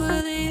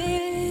over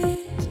this?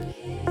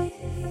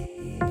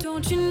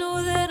 Don't you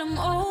know that I'm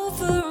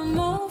over, I'm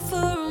over,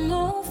 I'm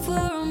over,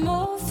 I'm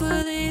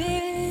over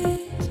this?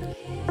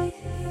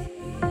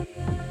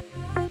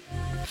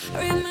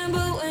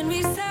 Remember when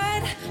we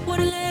said,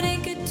 wanna let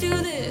it get to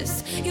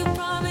this? You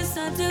promised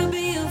not to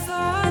be a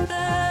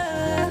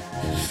father.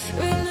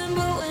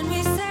 Remember when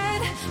we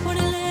said,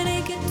 wanna let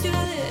it get to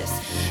this?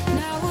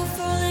 Now we're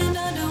falling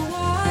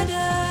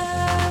underwater.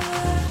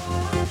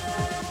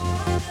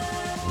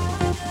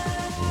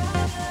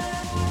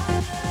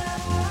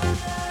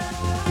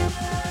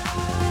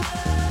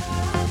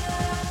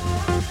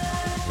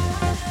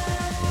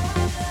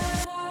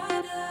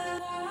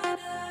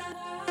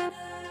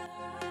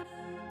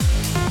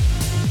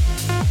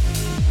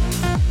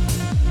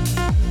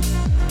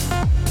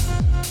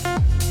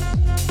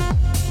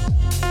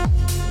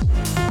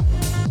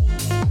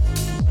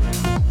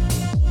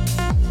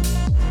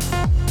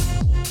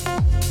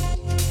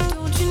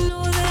 Don't you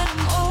know that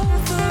I'm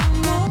over,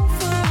 I'm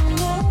over,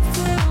 I'm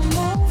over, I'm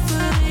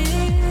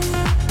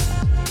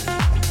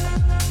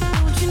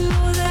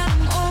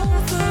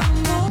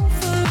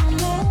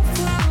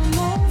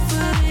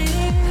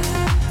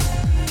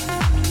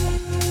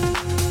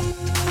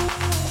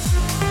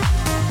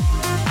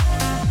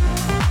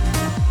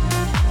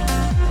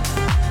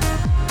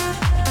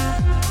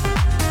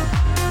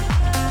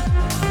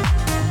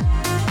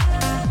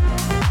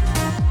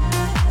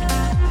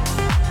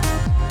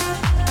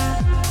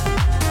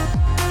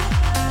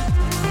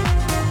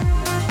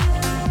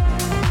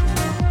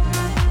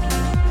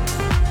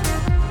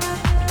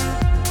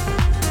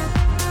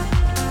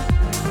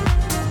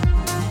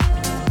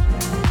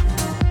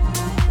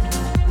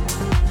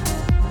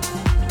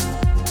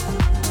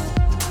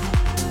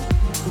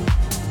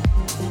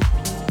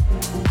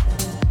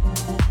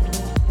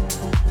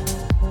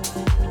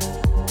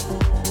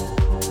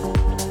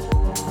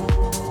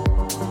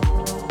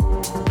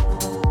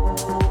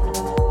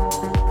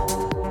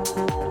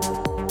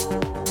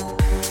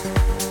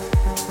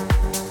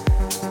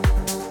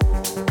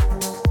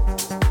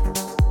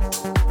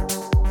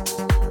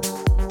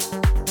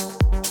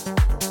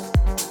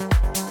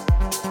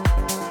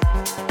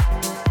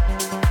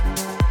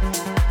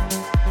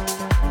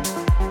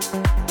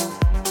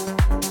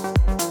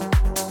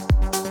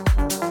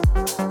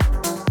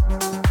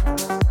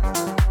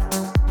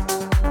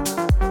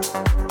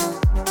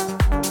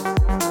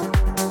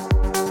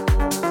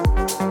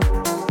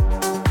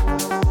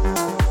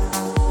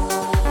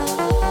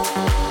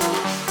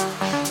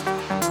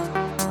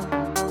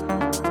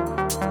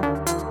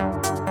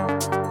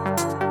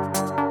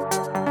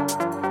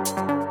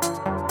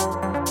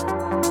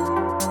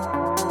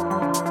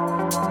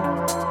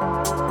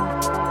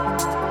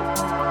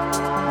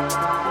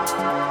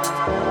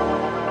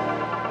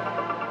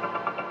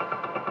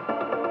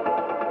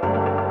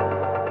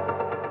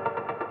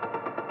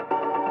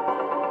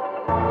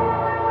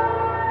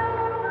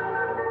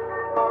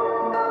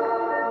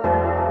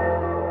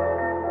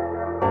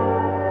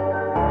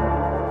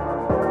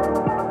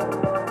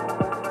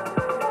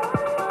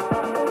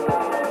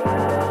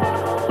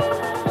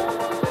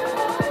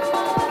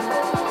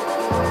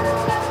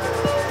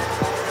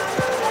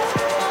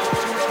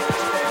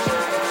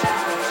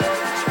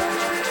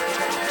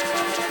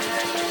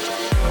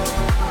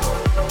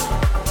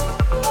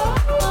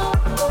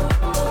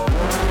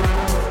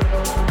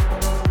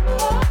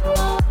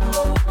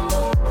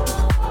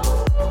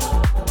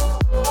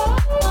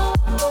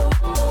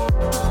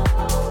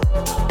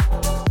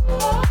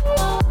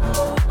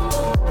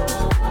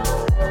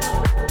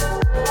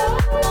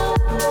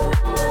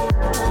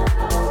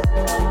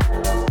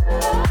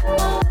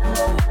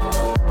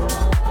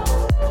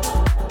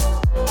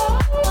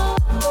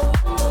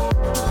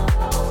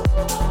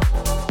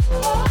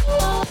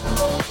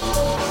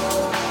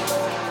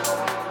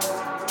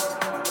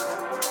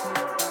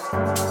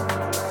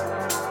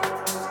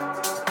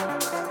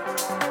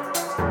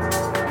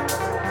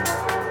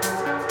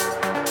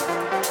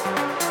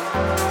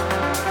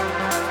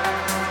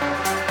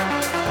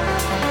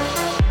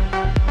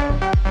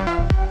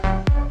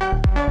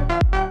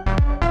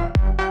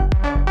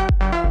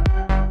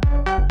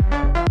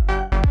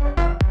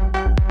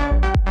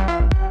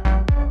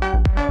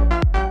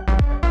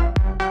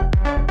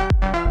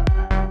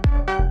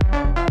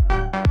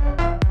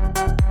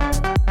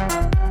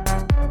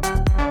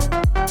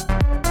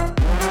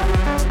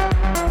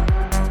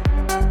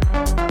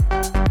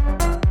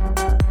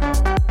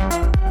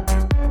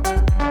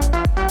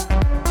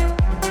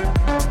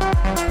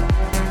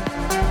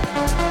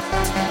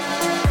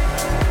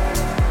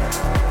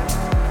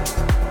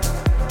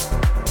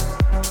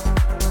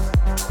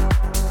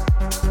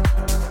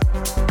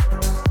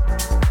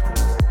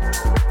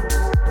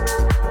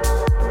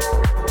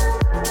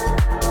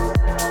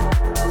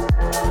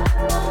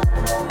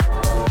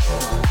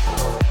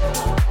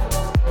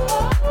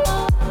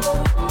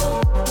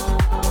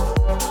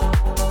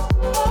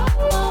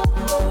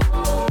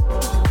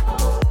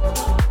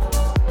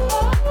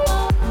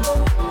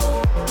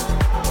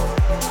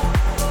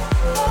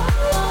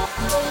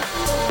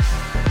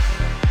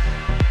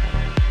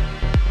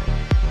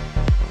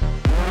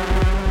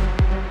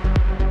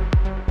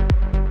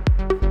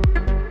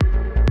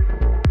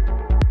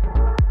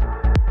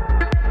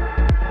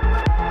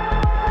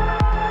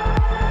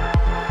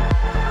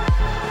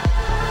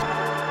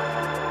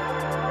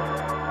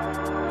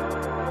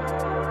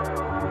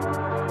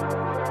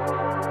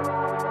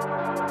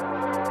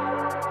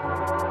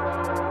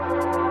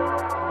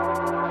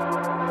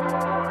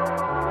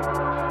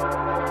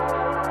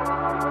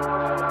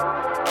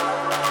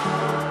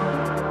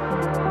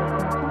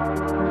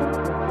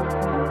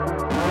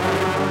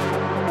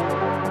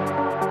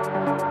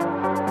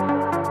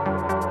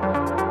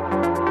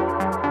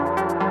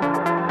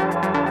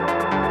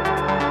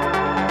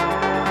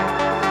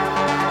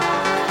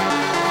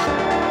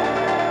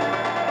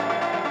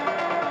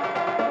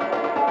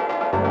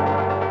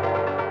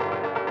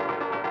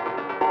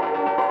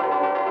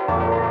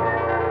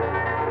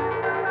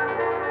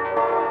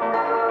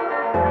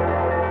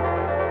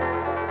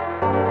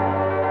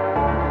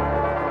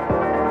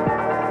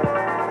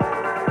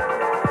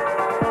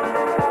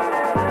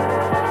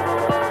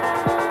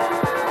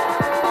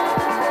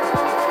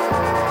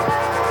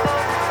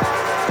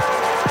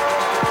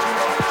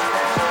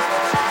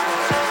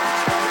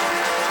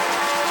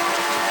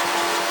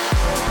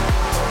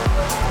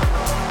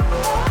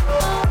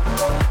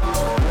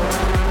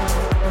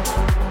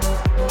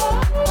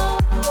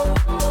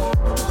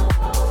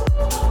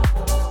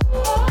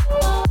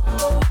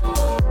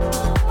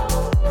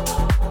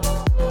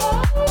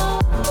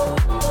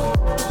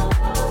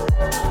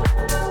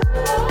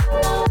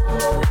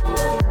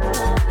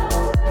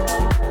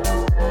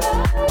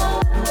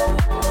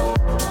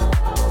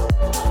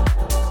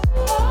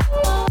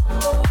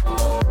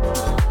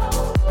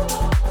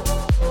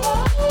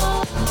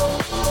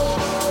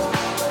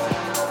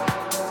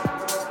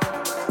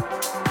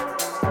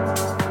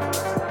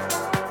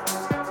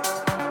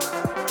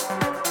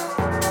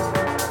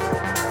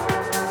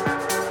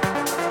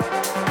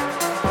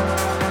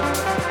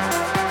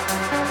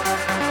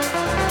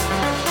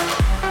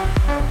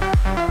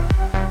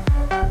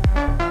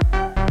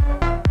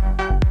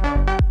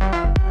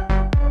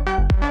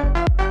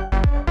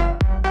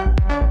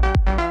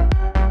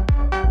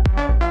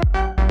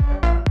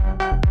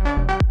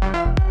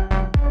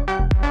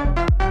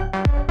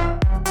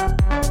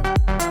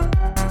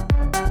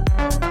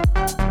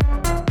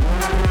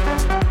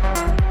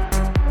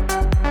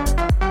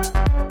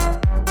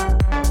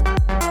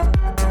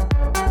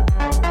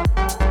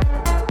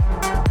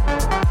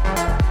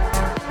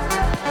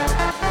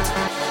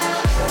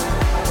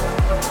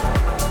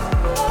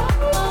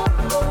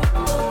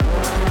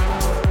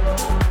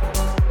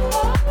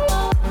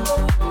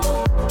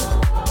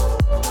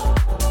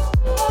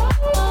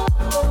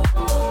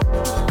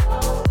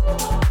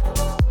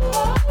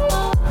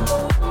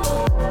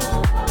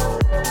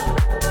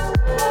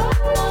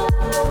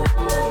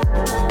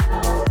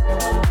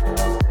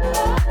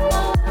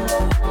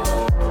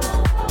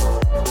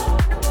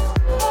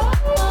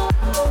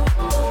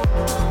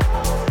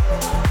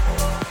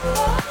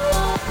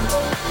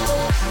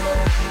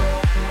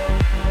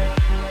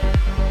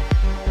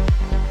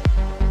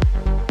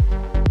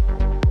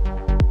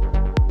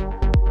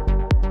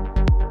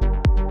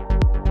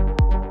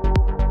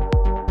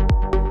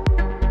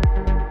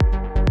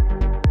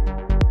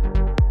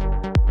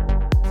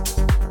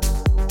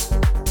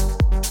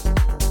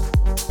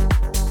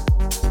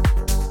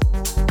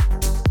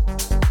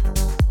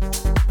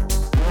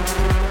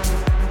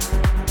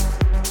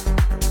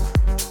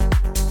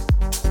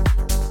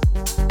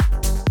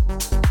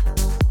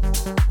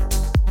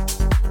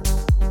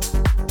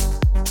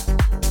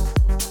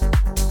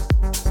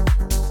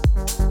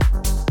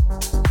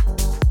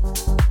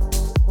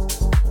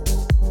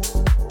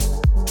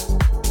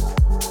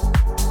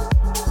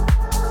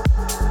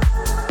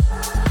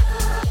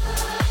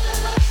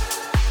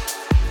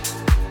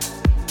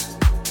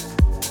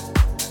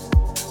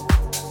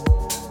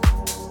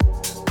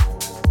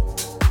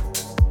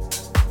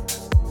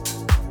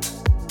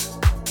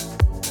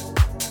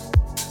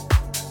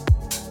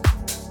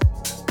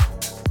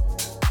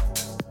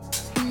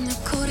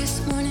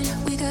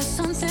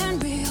something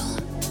real.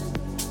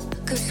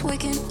 'Cause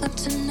waking up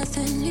to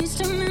nothing leads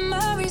to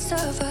memories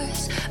of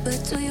us. But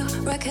do you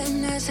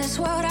recognize it's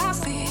what I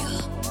feel?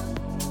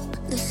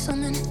 There's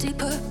something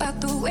deeper about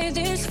the way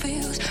this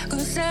feels.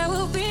 'Cause I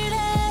will be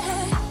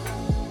there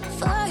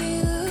for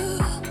you.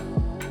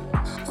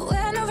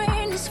 When the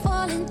rain is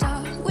falling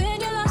down, when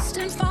you're lost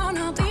and found,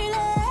 I'll be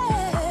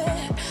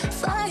there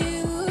for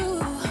you.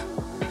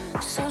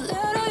 So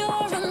let all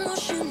your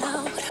emotion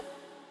out.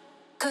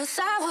 'Cause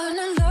I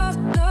wanna love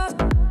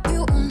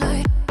you all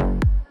night.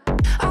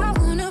 I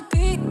wanna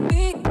be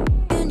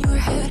in your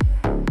head.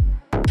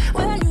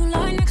 When you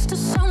lie next to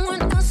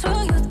someone else,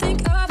 will you think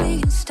of me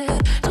instead?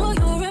 Do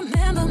you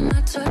remember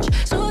my touch?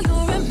 Do you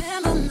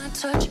remember my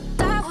touch?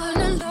 I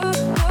wanna love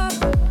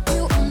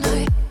you all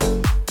night.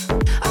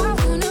 I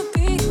wanna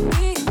be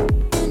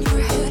in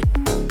your head.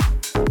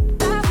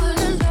 I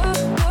wanna love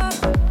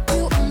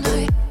you all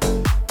night.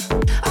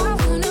 I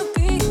wanna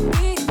be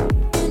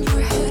in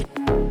your head.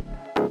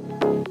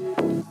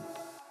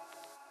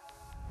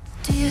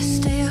 Do you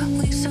stay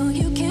awake so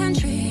you can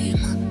dream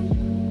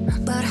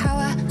about how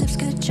our lips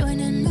could join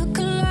in a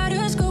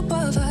kaleidoscope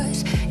of us?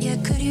 Yeah,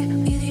 could you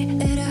really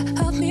let her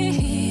help me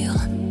heal?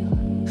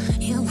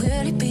 You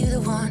really be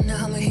the one to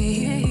help me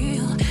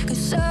heal.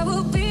 'Cause I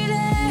will be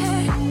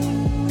there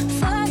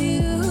for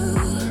you.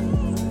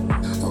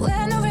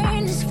 When the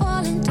rain is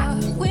falling down,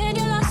 when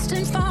you're lost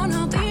and found,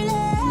 I'll be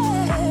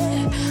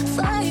there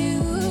for you.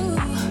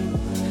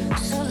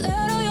 So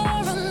let all your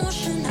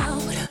emotion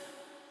out.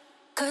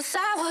 'Cause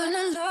I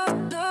wanna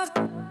love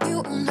you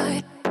all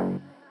night.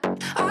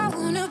 I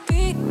wanna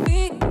be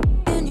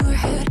in your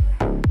head.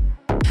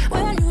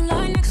 When you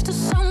lie next to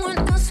someone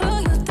else,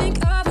 will you think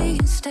of me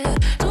instead?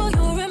 Do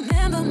you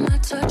remember my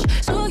touch?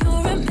 Do you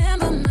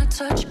remember my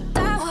touch?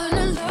 I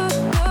wanna love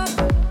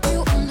you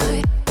all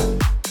night.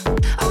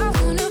 I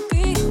wanna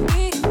be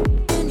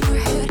in your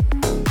head.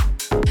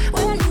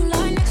 When you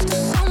lie next to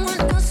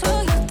someone else,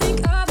 will you think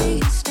of me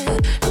instead?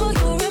 Do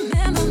you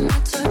remember my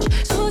touch?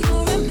 Do you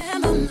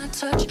remember my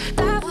touch?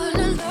 I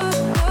wanna love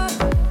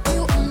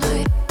you all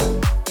night.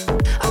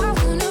 I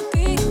wanna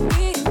be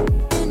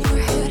in your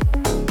head.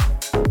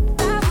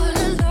 I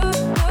wanna love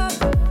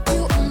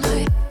you all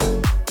night.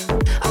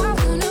 I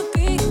wanna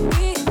be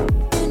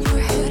in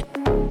your head.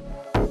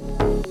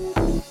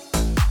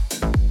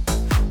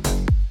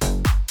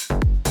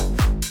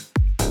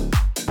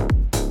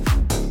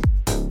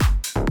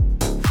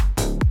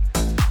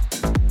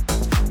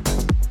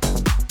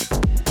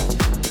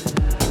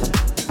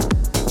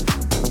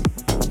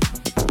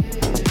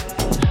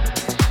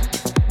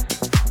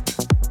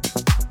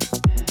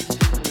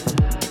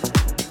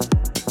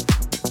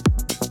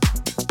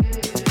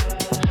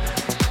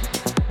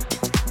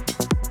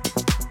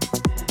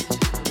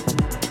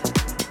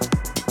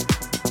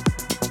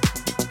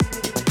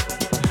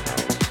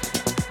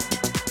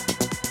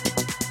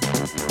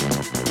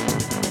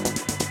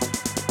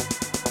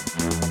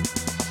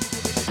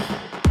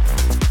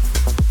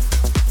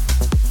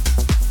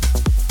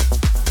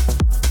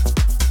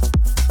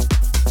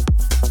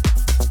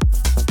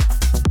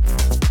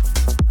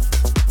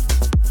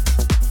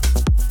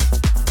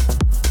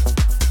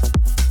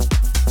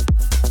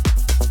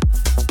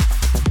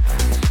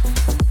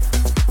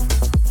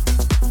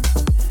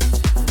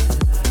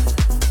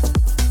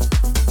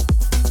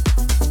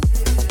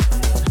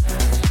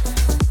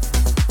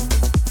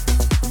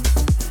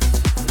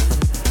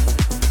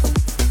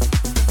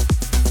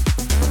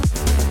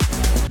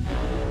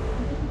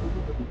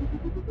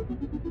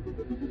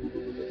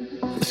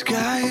 The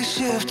sky is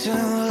shifting,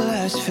 the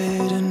lights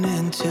fading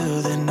into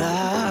the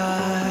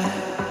night.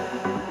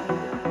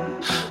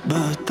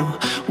 But the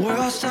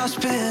world stops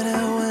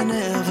spinning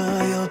whenever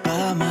you're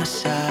by my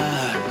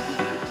side.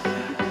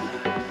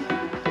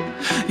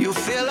 You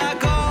feel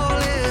like all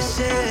is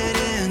said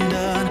and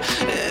done,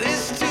 and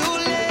it's too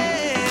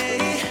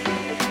late.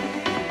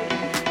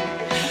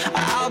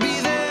 I'll be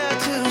there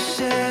to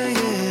say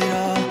it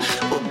all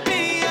will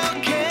be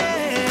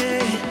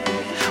okay.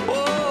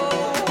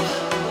 Whoa.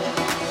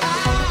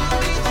 I'll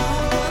be the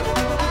one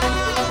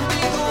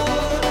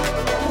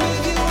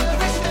with you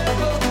every step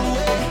of the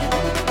way.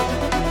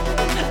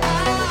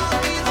 I'll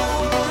be the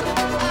one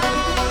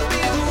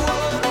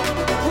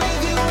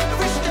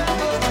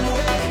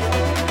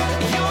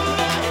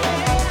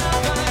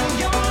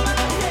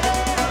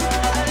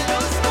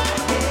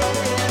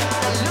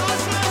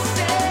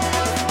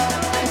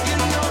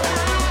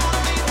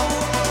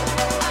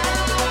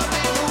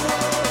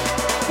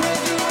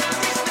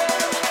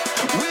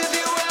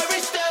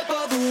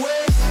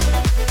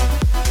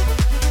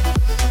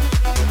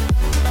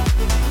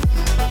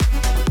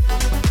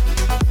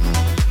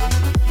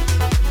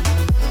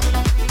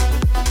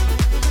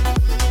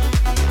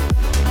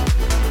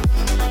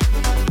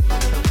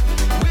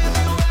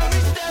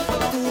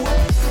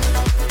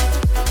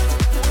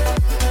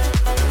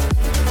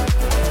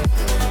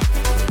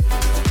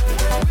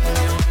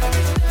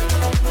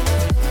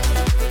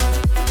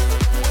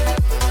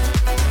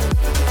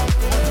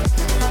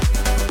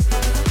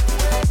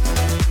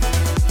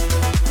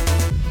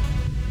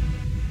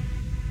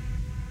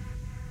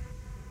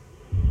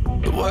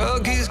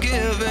World keeps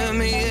giving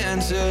me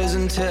answers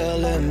and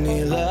telling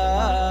me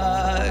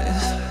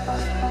lies,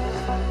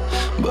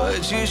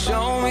 but you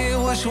show me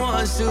which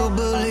ones to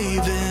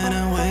believe in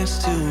and which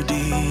to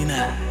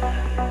deny.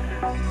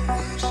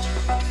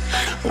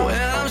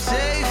 When I'm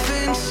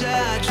safe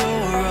inside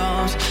your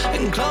arms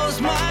and close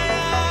my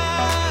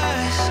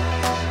eyes,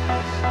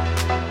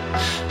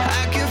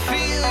 I can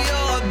feel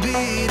your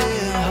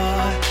beating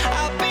heart.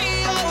 I'll be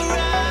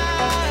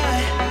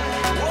alright.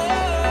 Whoa.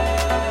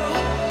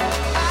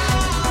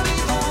 I'll be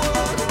the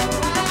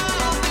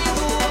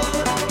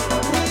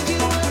one with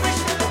you every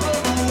step of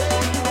the way.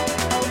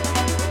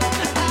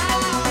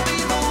 I'll be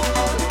the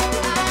one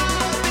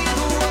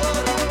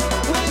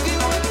with you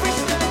every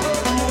step of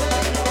the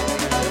way.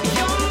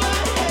 You're my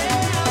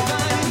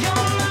heaven,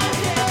 you're my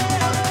hell.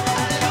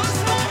 I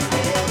lose my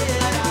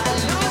head, I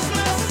lose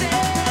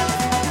myself.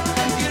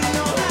 You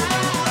know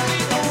I'll be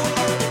the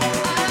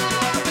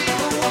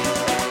one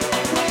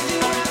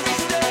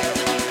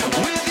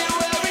with you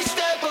every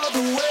step of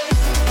the way.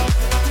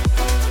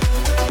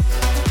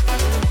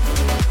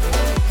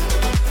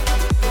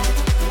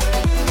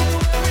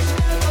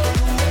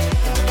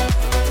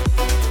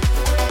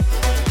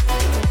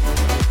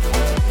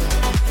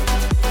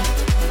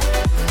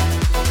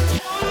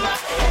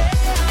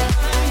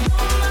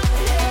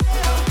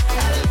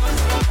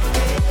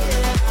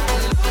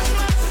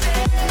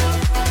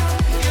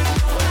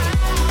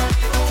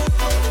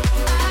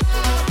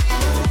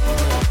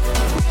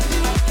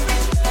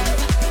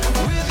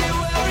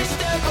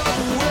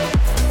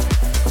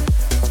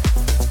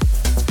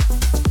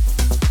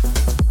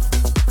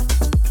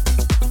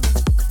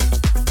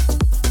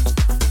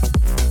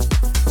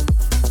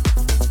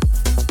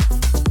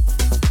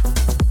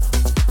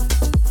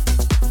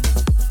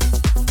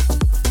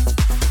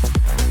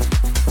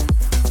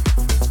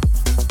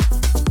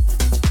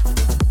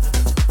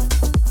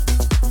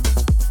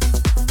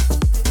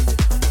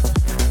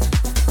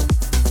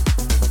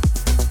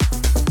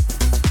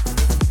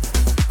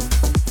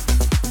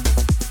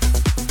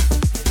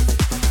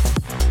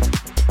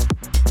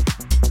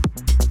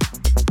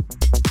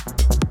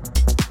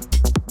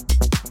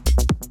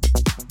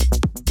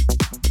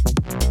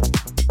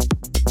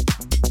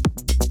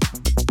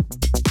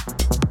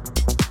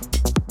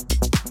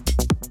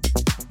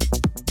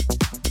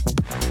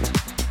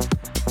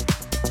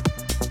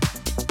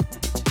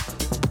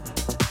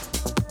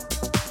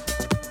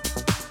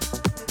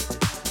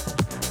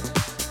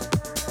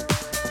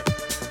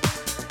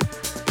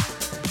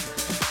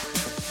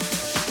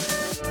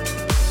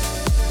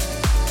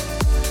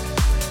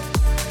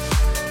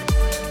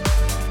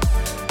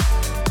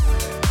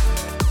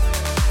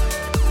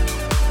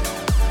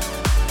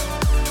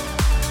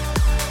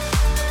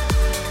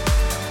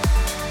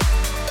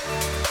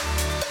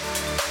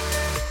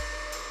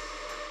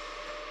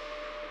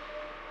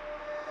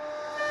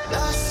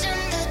 Lost